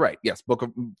 And like, you're right. Yes.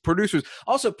 Producers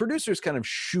kind of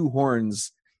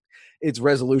shoehorns its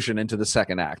resolution into the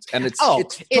second act, and it's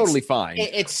totally fine.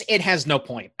 It has no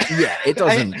point. Yeah, it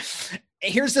doesn't.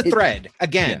 Here's the thread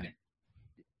again.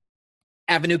 Yeah.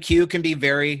 Avenue Q can be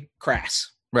very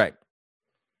crass. Right.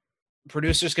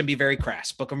 Producers can be very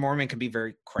crass. Book of Mormon can be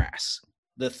very crass.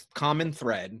 The common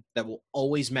thread that will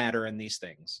always matter in these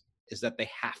things is that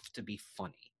they have to be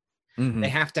funny. Mm-hmm. They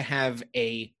have to have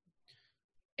a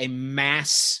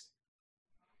mass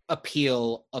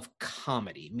appeal of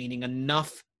comedy, meaning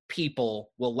enough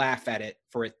people will laugh at it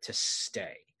for it to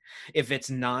stay. If it's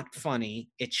not funny,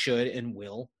 it should and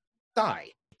will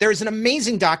die. There's an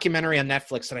amazing documentary on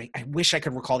Netflix that I wish I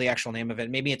could recall the actual name of it.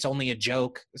 Maybe it's only a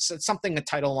joke. It's something, a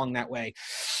title along that way,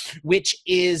 which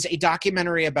is a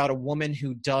documentary about a woman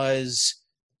who does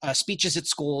speeches at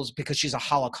schools because she's a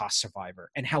Holocaust survivor,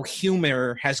 and how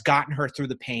humor has gotten her through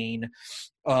the pain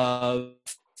of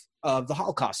the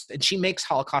Holocaust. And she makes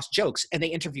Holocaust jokes, and they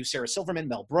interview Sarah Silverman,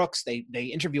 Mel Brooks. They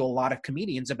interview a lot of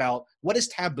comedians about what is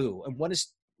taboo and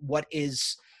what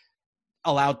is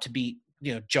allowed to be,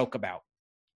 joke about.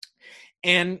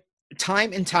 And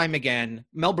time again,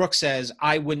 Mel Brooks says,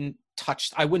 I wouldn't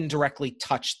directly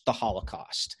touch the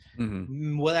Holocaust.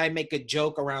 Mm-hmm. Would I make a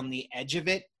joke around the edge of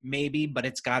it? Maybe, but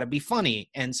it's got to be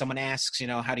funny. And someone asks,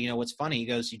 how do you know what's funny? He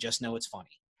goes, you just know it's funny.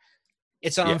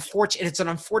 It's an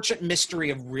unfortunate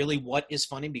mystery of really what is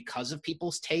funny because of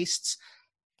people's tastes.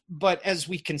 But as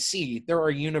we can see, there are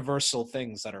universal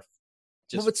things that are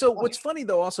just funny. What's funny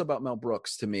though also about Mel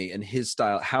Brooks to me and his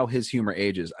style, how his humor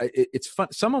ages, it's fun.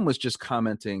 Someone was just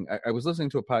commenting, I was listening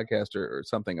to a podcast or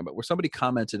something about where somebody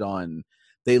commented on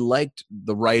they liked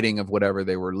the writing of whatever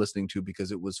they were listening to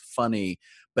because it was funny,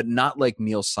 but not like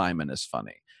Neil Simon is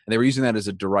funny. And they were using that as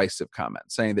a derisive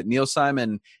comment, saying that Neil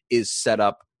Simon is set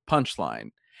up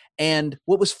punchline. And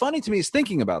what was funny to me is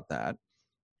thinking about that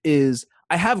is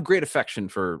I have great affection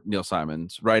for Neil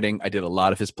Simon's writing. I did a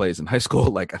lot of his plays in high school,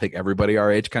 like I think everybody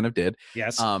our age kind of did.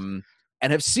 Yes. And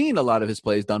have seen a lot of his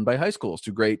plays done by high schools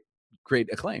to great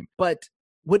acclaim. But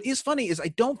what is funny is I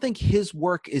don't think his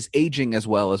work is aging as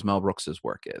well as Mel Brooks's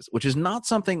work is, which is not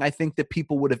something I think that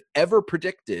people would have ever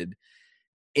predicted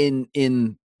in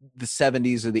the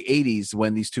 70s or the 80s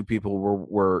when these two people were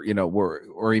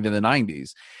or even the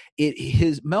 90s.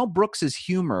 Mel Brooks's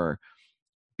humor,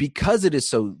 because it is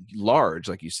so large,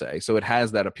 like you say, so it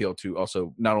has that appeal to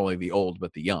also not only the old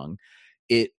but the young.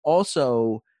 It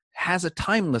also has a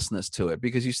timelessness to it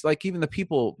because you like even the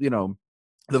people,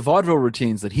 the vaudeville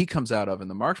routines that he comes out of and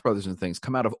the Marx Brothers and things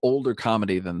come out of older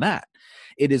comedy than that.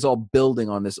 It is all building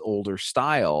on this older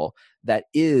style that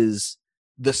is,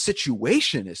 the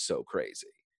situation is so crazy.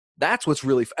 That's what's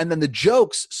really and then the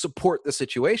jokes support the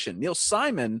situation. Neil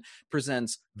Simon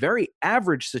presents very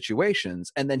average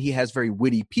situations, and then he has very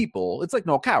witty people. It's like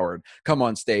Noel Coward come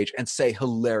on stage and say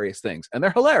hilarious things, and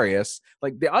they're hilarious.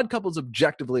 Like The Odd Couple is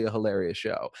objectively a hilarious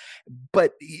show,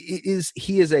 but he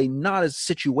is a not as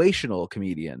situational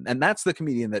comedian, and that's the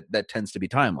comedian that tends to be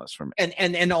timeless for me.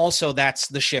 And also that's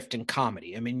the shift in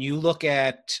comedy. I mean, you look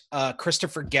at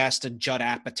Christopher Guest and Judd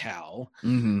Apatow.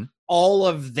 Mm-hmm. All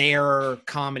of their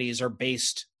comedies are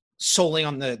based solely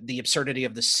on the absurdity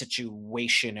of the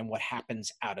situation and what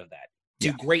happens out of that.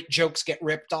 Do great jokes get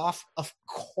ripped off? Of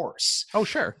course. Oh,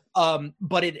 sure.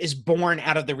 But it is born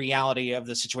out of the reality of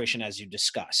the situation, as you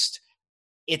discussed.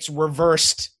 It's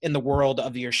reversed in the world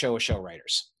of your show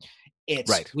writers. It's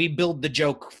right. We build the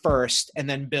joke first and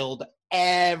then build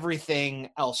everything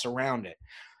else around it.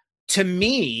 To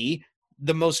me,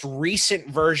 the most recent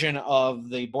version of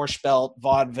the Borscht Belt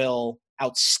vaudeville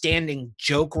outstanding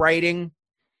joke writing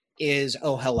is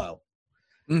Oh Hello,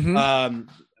 the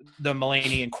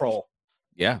Mulaney and Kroll.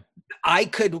 Yeah, I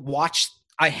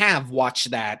have watched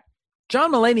that.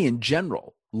 John Mulaney in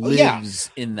general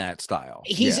lives in that style.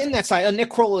 He's in that style. And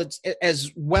Nick Kroll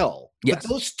as well. Yes. But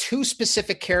those two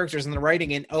specific characters in the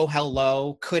writing in Oh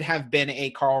Hello could have been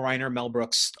a Carl Reiner, Mel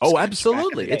Brooks. Oh, sketch back in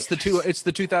absolutely. the day. It's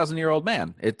the 2,000-year-old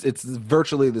man. It's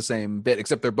virtually the same bit,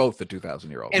 except they're both the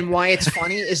 2,000-year-old. And why it's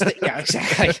funny is that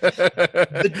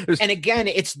exactly. And again,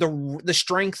 it's the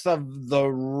strength of the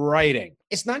writing.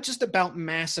 It's not just about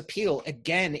mass appeal.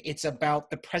 Again, it's about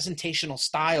the presentational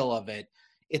style of it.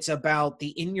 It's about the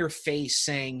in your face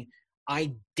saying,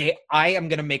 I am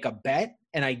going to make a bet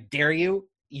and I dare you.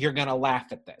 You're going to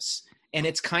laugh at this. And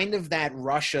it's kind of that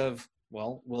rush of,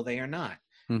 well, will they or not?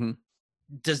 Mm-hmm.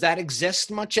 Does that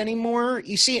exist much anymore?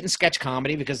 You see it in sketch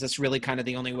comedy because that's really kind of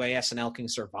the only way SNL can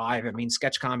survive. I mean,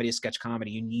 sketch comedy is sketch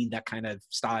comedy. You need that kind of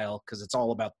style because it's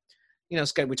all about, we're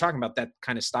talking about that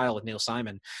kind of style with Neil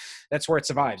Simon. That's where it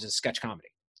survives, is sketch comedy.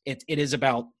 It is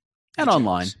about and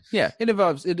online. Yeah, it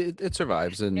evolves. It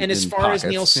survives. And as far pockets. as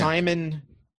Neil Simon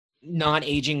not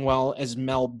aging well as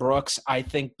Mel Brooks, I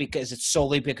think because it's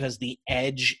solely because the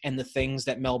edge and the things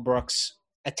that Mel Brooks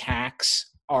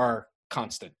attacks are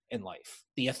constant in life.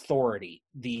 The authority,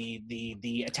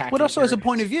 the attack. But also as a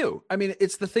point of view. I mean,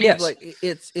 it's the thing of like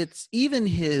it's even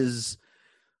his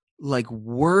like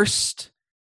worst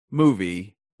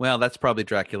movie. Well, that's probably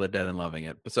Dracula Dead and Loving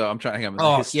It. So I'm trying to think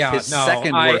of his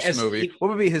second worst movie. What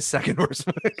would be his second worst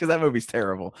movie? Because that movie's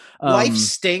terrible. Life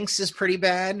Stinks is pretty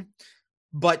bad.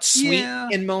 But sweet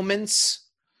in moments.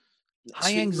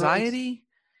 High Anxiety?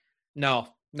 No.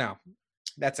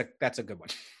 That's a good one.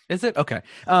 Is it? Okay.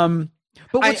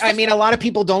 But I mean, a lot of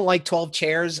people don't like 12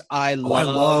 Chairs. I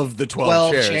love the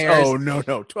 12 chairs. Oh, no.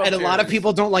 12 and chairs. A lot of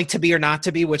people don't like To Be or Not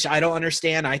to Be, which I don't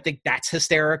understand. I think that's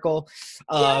hysterical.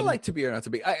 I like To Be or Not to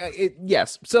Be.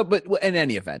 Yes. So, but in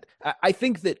any event, I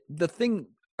think that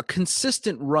a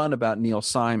consistent run about Neil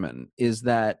Simon is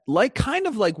that, kind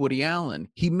of like Woody Allen,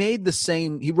 he wrote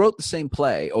the same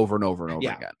play over and over and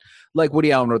over again. Like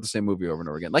Woody Allen wrote the same movie over and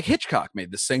over again. Like Hitchcock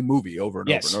made the same movie over and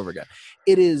over and over again.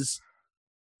 It is,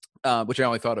 which I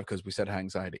only thought of because we said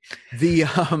anxiety.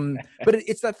 But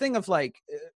it's that thing of like,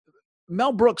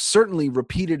 Mel Brooks certainly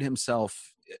repeated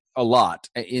himself a lot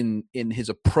in his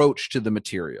approach to the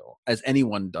material, as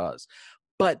anyone does.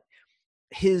 But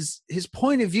his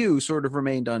point of view sort of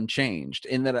remained unchanged,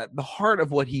 in that at the heart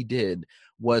of what he did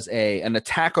was an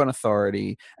attack on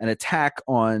authority, an attack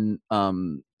on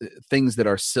things that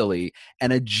are silly,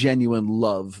 and a genuine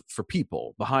love for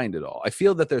people behind it all. I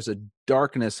feel that there's a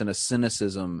darkness and a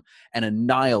cynicism and a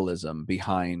nihilism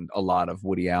behind a lot of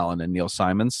Woody Allen and Neil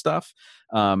Simon stuff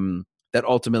that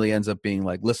ultimately ends up being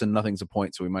like, listen, nothing's a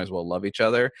point, so we might as well love each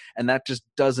other. And that just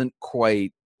doesn't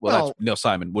quite. Well, that's Neil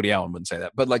Simon. Woody Allen wouldn't say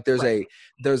that, but like there's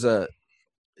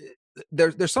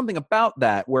something about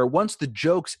that where once the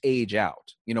jokes age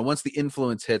out, once the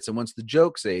influence hits and once the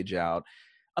jokes age out,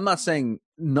 I'm not saying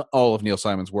all of Neil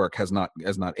Simon's work has not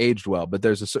aged well, but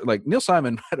there's Neil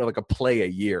Simon had like a play a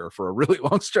year for a really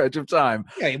long stretch of time.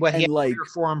 Yeah, he had 3 or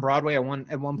 4 on Broadway at one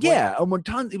point. Yeah,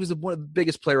 he was one of the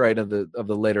biggest playwright of the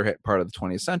later hit part of the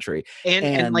 20th century.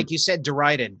 And like you said,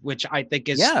 derided, which I think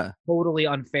is totally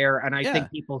unfair. And I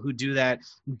think people who do that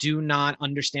do not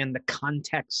understand the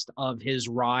context of his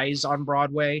rise on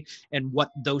Broadway and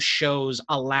what those shows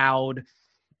allowed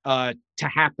to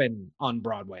happen on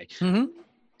Broadway. Mm-hmm.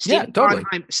 Totally.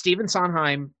 Stephen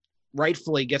Sondheim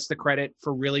rightfully gets the credit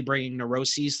for really bringing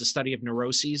neuroses, the study of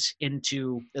neuroses,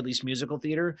 into at least musical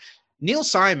theater. Neil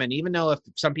Simon, even though if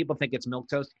some people think it's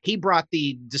milquetoast, he brought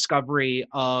the discovery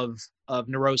of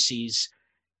neuroses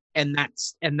and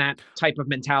that type of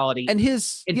mentality. And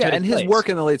his work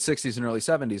in the late 60s and early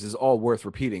 70s is all worth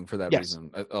repeating for that reason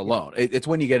alone. It's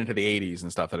when you get into the 80s and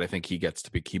stuff that I think he gets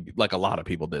to be, like a lot of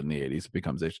people did in the 80s, it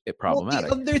becomes problematic.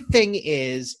 Well, the other thing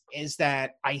is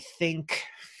that I think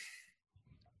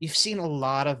you've seen a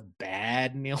lot of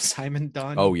bad Neil Simon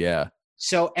done. Oh yeah.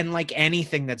 So, and like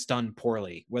anything that's done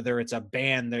poorly, whether it's a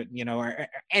band that, or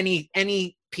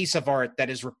any piece of art that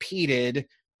is repeated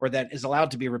or that is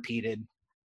allowed to be repeated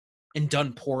and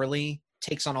done poorly,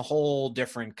 takes on a whole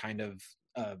different kind of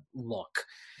look.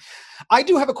 I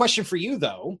do have a question for you,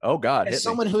 though. Oh, God. As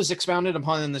someone who's expounded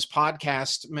upon in this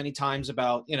podcast many times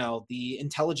about, the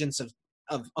intelligence of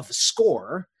the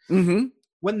score. Mm-hmm.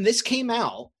 When this came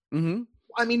out, mm-hmm.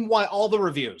 I mean, why all the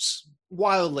reviews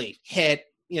wildly hit,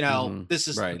 this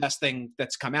is the best thing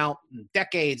that's come out in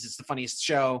decades. It's the funniest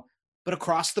show, but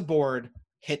across the board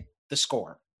hit the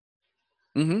score.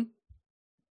 Mm-hmm.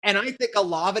 And I think a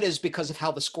lot of it is because of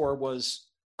how the score was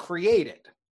created,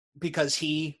 because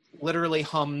he literally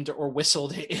hummed or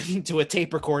whistled into a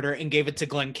tape recorder and gave it to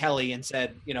Glenn Kelly and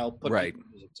said, put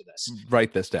music to this.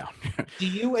 Write this down. Do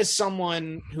you, as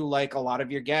someone who, like a lot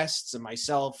of your guests and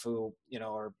myself, who,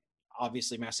 are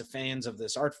obviously massive fans of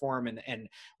this art form, and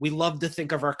we love to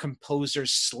think of our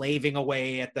composers slaving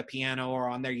away at the piano or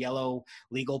on their yellow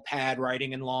legal pad,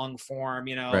 writing in long form,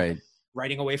 Right.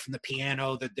 writing away from the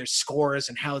piano, their scores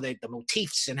and how the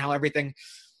motifs and how everything.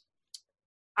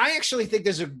 I actually think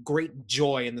there's a great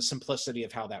joy in the simplicity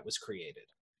of how that was created.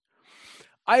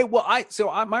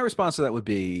 My response to that would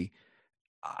be,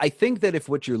 I think that if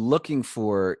what you're looking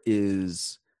for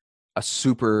is a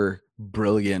super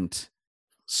brilliant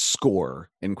score,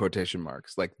 in quotation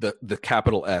marks, like the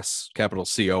capital S, capital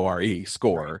CORE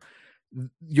score, right,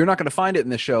 you're not going to find it in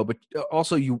this show, but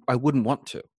also I wouldn't want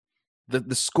to.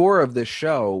 The score of this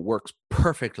show works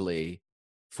perfectly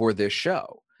for this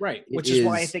show. Right. Which is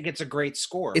why I think it's a great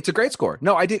score. It's a great score.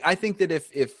 No, I think that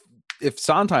if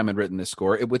Sondheim had written this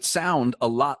score, it would sound a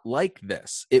lot like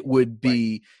this. It would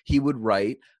be, right, he would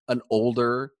write an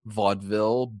older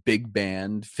vaudeville, big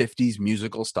band, 50s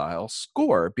musical style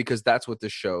score, because that's what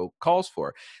this show calls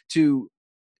for.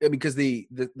 Because the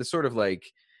sort of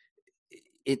like,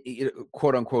 it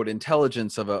quote unquote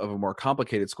intelligence of a more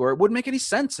complicated score, it wouldn't make any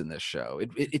sense in this show.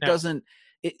 It doesn't.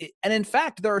 And in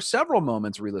fact, there are several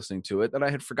moments re-listening to it that I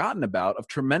had forgotten about of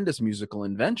tremendous musical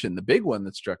invention. The big one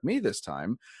that struck me this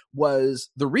time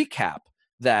was the recap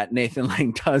that Nathan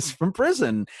Lane does from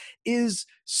prison is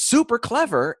super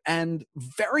clever and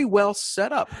very well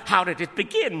set up. How did it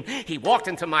begin? He walked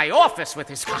into my office with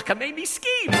his cockamamie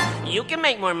scheme. You can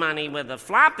make more money with a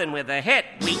flop than with a hit.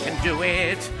 We can do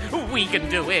it. We can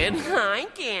do it. I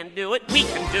can't do it. We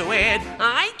can do it.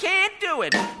 I can't do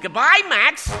it. Goodbye,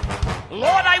 Max.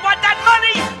 Lord, I want that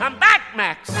money. I'm back,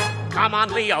 Max. Come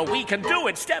on, Leo, we can do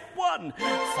it. Step 1,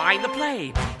 find the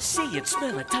play. See it,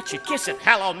 smell it, touch it, kiss it.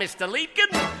 Hello, Mr. Lincoln.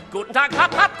 Guten Tag,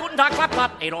 hop, hop, guten Tag, clap,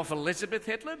 clap. Adolf Elizabeth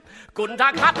Hitler. Guten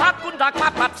Tag, hop, hop, guten Tag,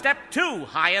 clap, clap. Step 2,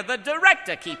 hire the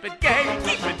director. Keep it gay,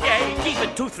 keep it gay. Keep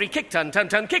it 2, 3, kick turn, turn,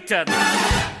 turn, kick turn.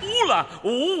 Oola,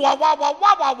 ooh, wah, wah, wah,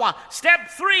 wah, wah, wah. Step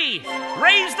 3,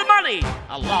 raise the money.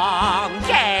 Along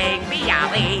gang the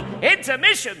alley.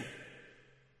 Intermission.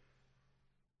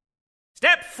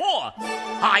 Step 4,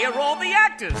 hire all the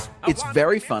actors. It's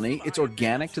very funny. It's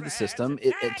organic to the system,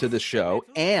 to the show,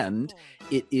 and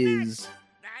it is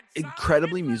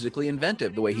incredibly musically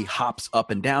inventive, the way he hops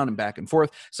up and down and back and forth.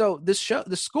 So this show,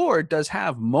 the score does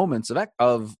have moments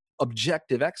of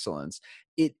objective excellence.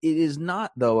 It is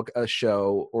not, though, a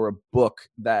show or a book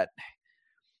that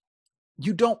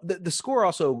you don't. The score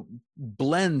also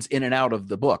blends in and out of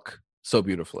the book so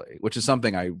beautifully, which is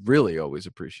something I really always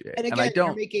appreciate. And again,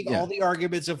 you're making all the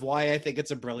arguments of why I think it's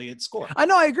a brilliant score. I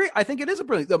know, I agree. I think it is a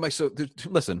brilliant. So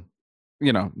listen,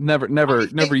 never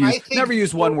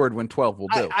use one word when 12 will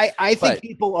do. I think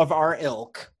people of our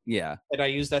ilk. Yeah. And I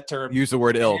use that term. Use the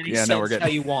word ilk. Yeah, no, we're getting how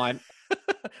you want.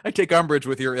 I take umbrage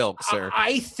with your ilk, sir.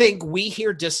 I think we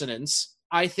hear dissonance.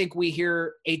 I think we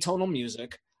hear atonal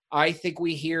music. I think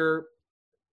we hear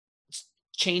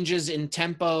changes in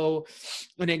tempo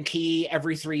and in key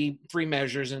every three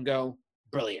measures and go,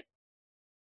 brilliant.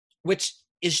 Which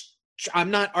is,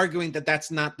 I'm not arguing that that's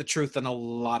not the truth in a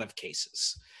lot of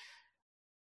cases.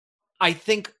 I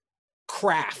think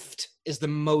craft is the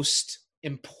most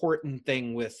important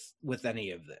thing with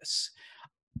any of this.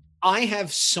 I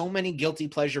have so many guilty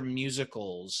pleasure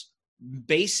musicals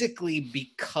basically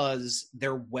because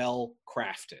they're well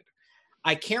crafted.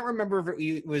 I can't remember if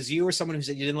it was you or someone who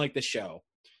said you didn't like the show.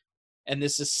 And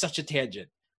this is such a tangent.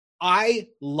 I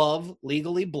love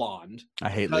Legally Blonde.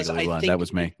 I hate Legally Blonde. That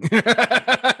was me.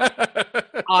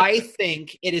 I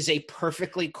think it is a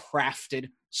perfectly crafted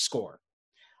score.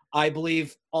 I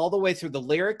believe all the way through the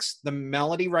lyrics, the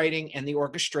melody writing, and the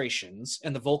orchestrations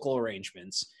and the vocal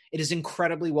arrangements, it is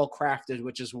incredibly well crafted,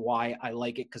 which is why I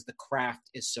like it, because the craft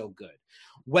is so good.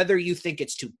 Whether you think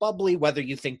it's too bubbly, whether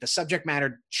you think the subject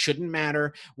matter shouldn't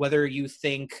matter, whether you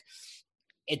think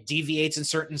it deviates in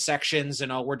certain sections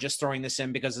and we're just throwing this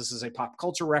in because this is a pop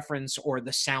culture reference, or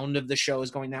the sound of the show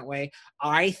is going that way.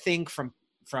 I think from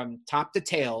top to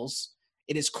tails,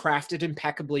 it is crafted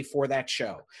impeccably for that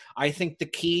show. I think the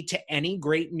key to any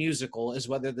great musical is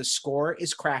whether the score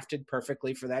is crafted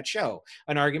perfectly for that show.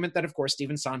 An argument that, of course,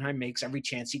 Stephen Sondheim makes every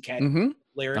chance he can. Mm-hmm.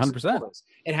 Lyrics 100%.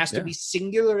 It has to be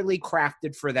singularly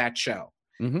crafted for that show.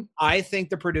 Mm-hmm. I think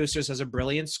The Producers has a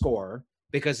brilliant score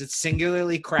because it's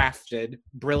singularly crafted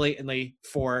brilliantly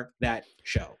for that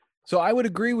show. So I would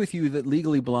agree with you that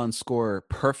Legally Blonde's score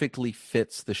perfectly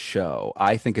fits the show.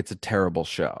 I think it's a terrible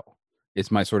show.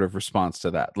 It's my sort of response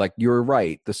to that. Like, you're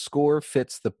right. The score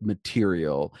fits the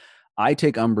material. I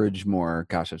take umbrage more.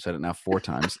 Gosh, I've said it now 4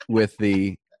 times with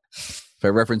the, if I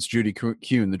reference Judy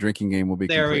Kuhn, the drinking game will be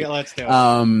there complete. We go. Let's do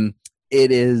it.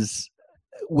 It is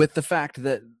with the fact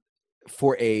that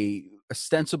for a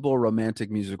ostensible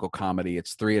romantic musical comedy.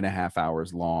 It's 3.5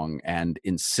 hours long and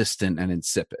insistent and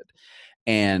insipid.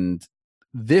 And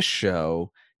this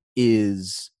show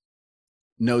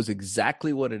knows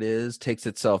exactly what it is, takes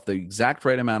itself the exact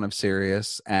right amount of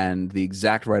serious and the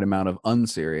exact right amount of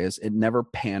unserious. It never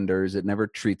panders. It never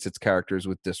treats its characters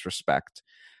with disrespect.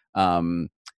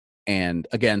 And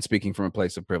again, speaking from a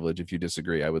place of privilege, if you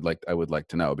disagree, I would like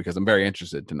to know, because I'm very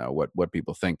interested to know what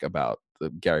people think about the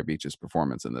Gary Beach's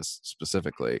performance in this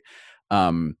specifically.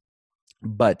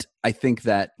 But I think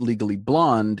that Legally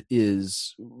Blonde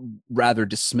is rather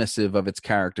dismissive of its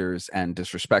characters and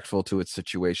disrespectful to its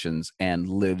situations and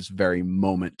lives very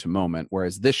moment to moment,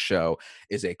 whereas this show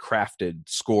is a crafted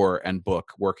score and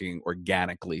book working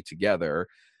organically together.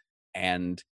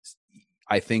 And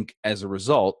I think as a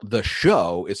result, the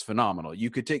show is phenomenal. You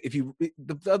could take,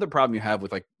 the other problem you have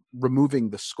with like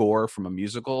removing the score from a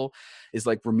musical is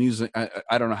like removing,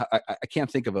 I don't know, I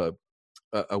can't think of a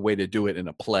way to do it in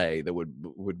a play that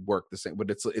would work the same, but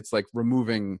it's like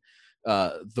removing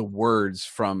the words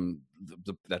from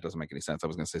that doesn't make any sense. I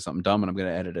was going to say something dumb and I'm going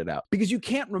to edit it out, because you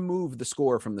can't remove the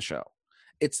score from the show.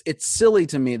 It's silly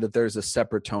to me that there's a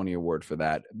separate Tony Award for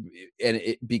that, and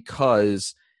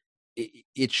because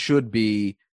it should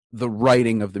be the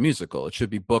writing of the musical. It should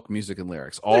be book, music, and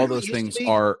lyrics. All those things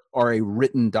are a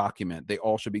written document. They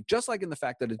all should be, just like in the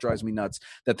fact that it drives me nuts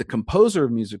that the composer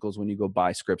of musicals, when you go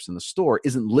buy scripts in the store,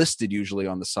 isn't listed usually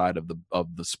on the side of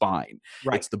the spine.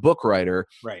 Right. It's the book writer,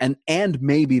 right, and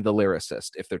maybe the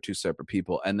lyricist if they're two separate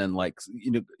people. And then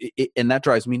and that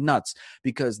drives me nuts,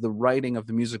 because the writing of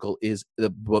the musical is the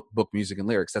book, music, and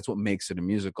lyrics. That's what makes it a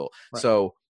musical. Right.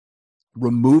 So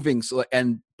removing,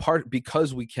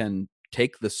 because we can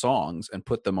take the songs and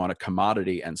put them on a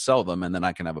commodity and sell them, and then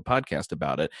I can have a podcast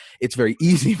about it. It's very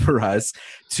easy for us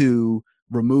to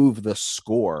remove the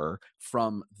score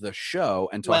from the show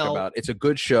and talk about it's a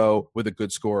good show with a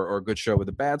good score or a good show with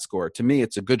a bad score. To me,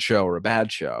 it's a good show or a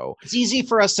bad show. It's easy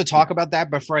for us to talk about that,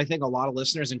 but for I think a lot of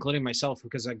listeners, including myself,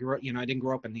 because I grew up, I didn't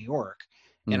grow up in New York,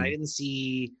 and I didn't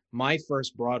see my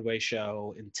first Broadway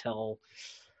show until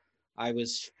I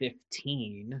was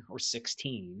 15 or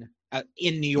 16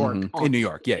 in New York. In New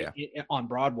York, yeah. On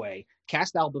Broadway.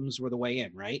 Cast albums were the way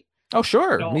in, right? Oh,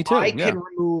 sure. So me too. I can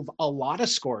remove a lot of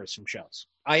scores from shows.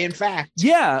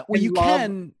 You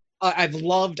can. I've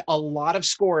loved a lot of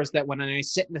scores that when I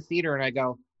sit in the theater and I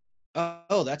go,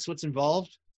 oh, that's what's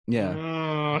involved.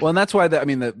 Yeah. Well, and that's why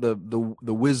the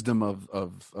wisdom of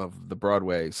the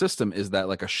Broadway system is that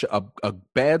like a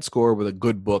bad score with a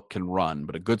good book can run,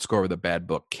 but a good score with a bad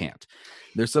book can't.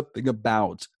 There's something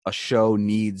about a show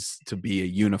needs to be a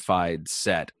unified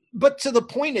set. But to the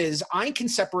point is, I can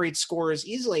separate scores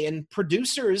easily, and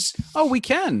producers. Oh, we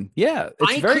can. Yeah,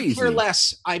 it's very easy. For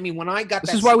less. I mean, when I got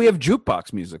this is why we have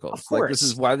jukebox musicals. Of course, this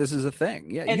is why this is a thing.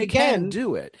 Yeah, and you can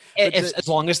do it as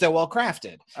long as they're well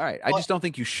crafted. All right, I just don't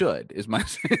think you should. Is my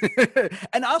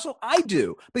and also I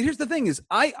do. But here's the thing: is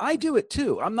I do it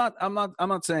too. I'm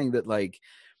not saying that like,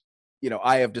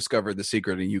 I have discovered the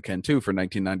secret and you can too for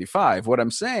 1995. What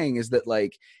I'm saying is that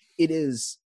like it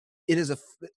is a.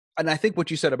 And I think what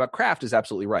you said about craft is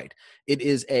absolutely right. It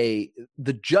is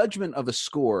the judgment of a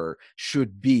score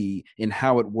should be in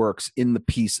how it works in the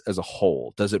piece as a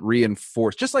whole. Does it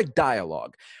reinforce, just like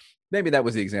dialogue? Maybe that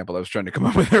was the example I was trying to come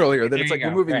up with earlier, that it's like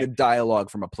removing the dialogue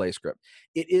from a play script.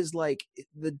 It is like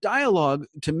the dialogue,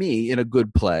 to me, in a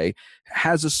good play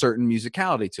has a certain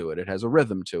musicality to it. It has a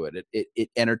rhythm to it. It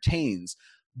entertains.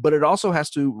 But it also has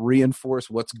to reinforce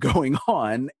what's going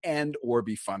on or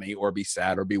be funny or be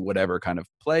sad or be whatever kind of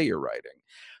play you're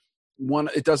writing.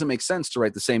 It doesn't make sense to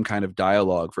write the same kind of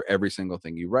dialogue for every single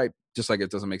thing you write, just like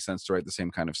it doesn't make sense to write the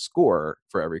same kind of score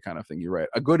for every kind of thing you write.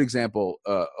 A good example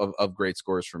of great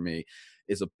scores for me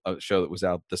is a show that was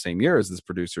out the same year as this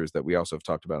producers that we also have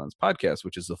talked about on this podcast,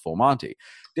 which is The Full Monty.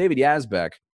 David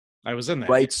Yazbek, I was in there.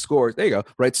 Writes scores. There you go.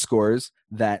 Writes scores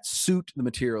that suit the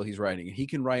material he's writing. He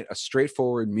can write a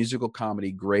straightforward musical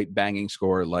comedy, great banging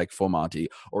score like Full Monty,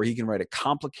 or he can write a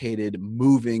complicated,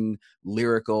 moving,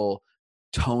 lyrical,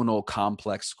 tonal,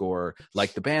 complex score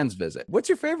like The Band's Visit. What's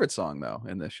your favorite song though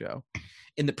in this show?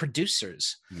 In the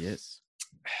producers. Yes.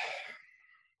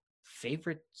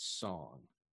 Favorite song.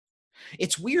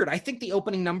 It's weird. I think the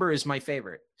opening number is my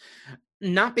favorite.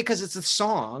 Not because it's a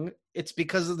song, it's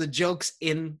because of the jokes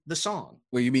in the song.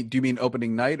 Well, do you mean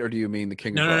opening night or do you mean the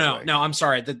King of Broadway? No, I'm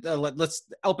sorry.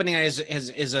 Opening night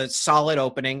is a solid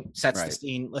opening, sets the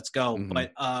scene. Let's go. Mm-hmm.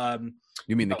 But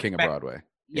you mean the King of Broadway?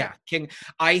 Yeah, King.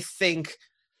 I think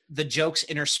the jokes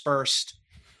interspersed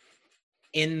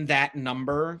in that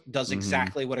number does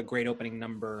exactly what a great opening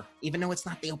number, even though it's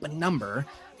not the opening number,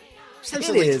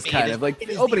 Sensibility is to me, kind of like it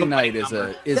the is opening the night opening is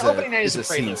number. The opening night a is a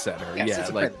scene prelude. setter. Yes, Yeah, it's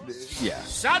a like prelude. yeah.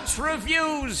 Such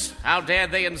reviews! How dare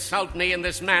they insult me in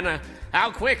this manner?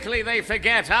 How quickly they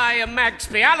forget I am Max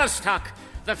Bialystock,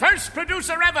 the first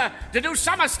producer ever to do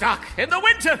summer stock in the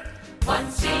winter.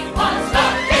 Once he was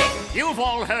the king. You've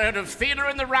all heard of theater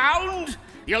in the round?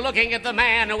 You're looking at the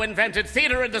man who invented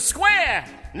theater in the square.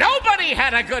 Nobody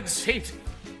had a good seat.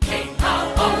 King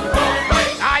of Broadway.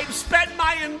 I've spent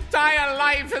my entire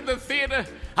life in the theater.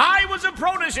 I was a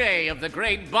protege of the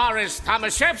great Boris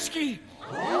Tomaszewski.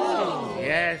 Oh.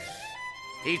 Yes,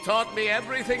 he taught me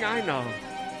everything I know.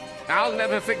 I'll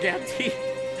never forget.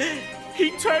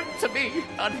 He turned to me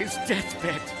on his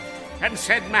deathbed and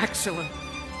said, Maxilla,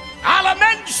 alle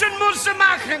Menschen müssen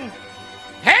machen.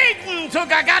 Hayden to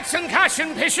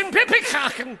Gagatzenkaschen, Pischen,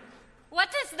 Pipikachen. What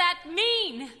does that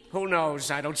mean? Who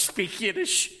knows? I don't speak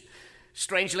Yiddish.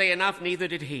 Strangely enough, neither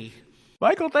did he.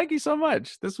 Michael, thank you so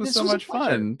much. This was so much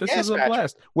fun. This was a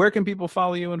blast. Where can people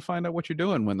follow you and find out what you're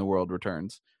doing when the world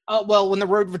returns? Well, when the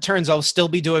road returns, I'll still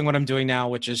be doing what I'm doing now,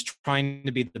 which is trying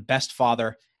to be the best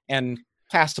father and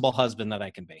passable husband that I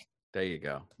can be. There you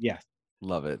go. Yeah.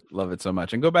 Love it. Love it so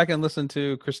much. And go back and listen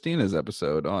to Christina's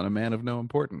episode on A Man of No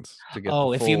Importance to get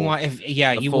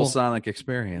you full will Sonic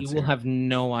experience. You will have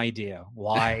no idea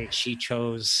why she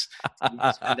chose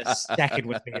to spend a second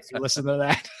with me if you listen to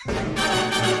that.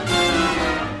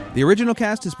 The Original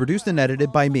Cast is produced and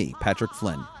edited by me, Patrick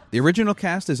Flynn. The Original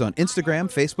Cast is on Instagram,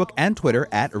 Facebook, and Twitter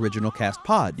at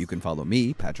OriginalCastPod. You can follow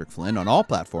me, Patrick Flynn, on all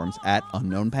platforms at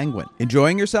Unknown Penguin.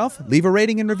 Enjoying yourself? Leave a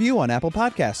rating and review on Apple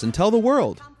Podcasts and tell the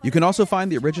world. You can also find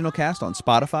The Original Cast on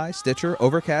Spotify, Stitcher,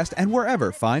 Overcast, and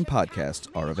wherever fine podcasts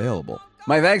are available.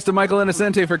 My thanks to Michael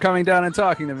Innocenti for coming down and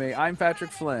talking to me. I'm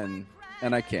Patrick Flynn,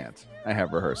 and I can't. I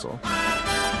have rehearsal. I've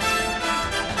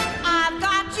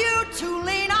got you to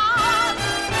lean on.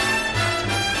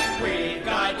 We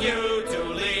got you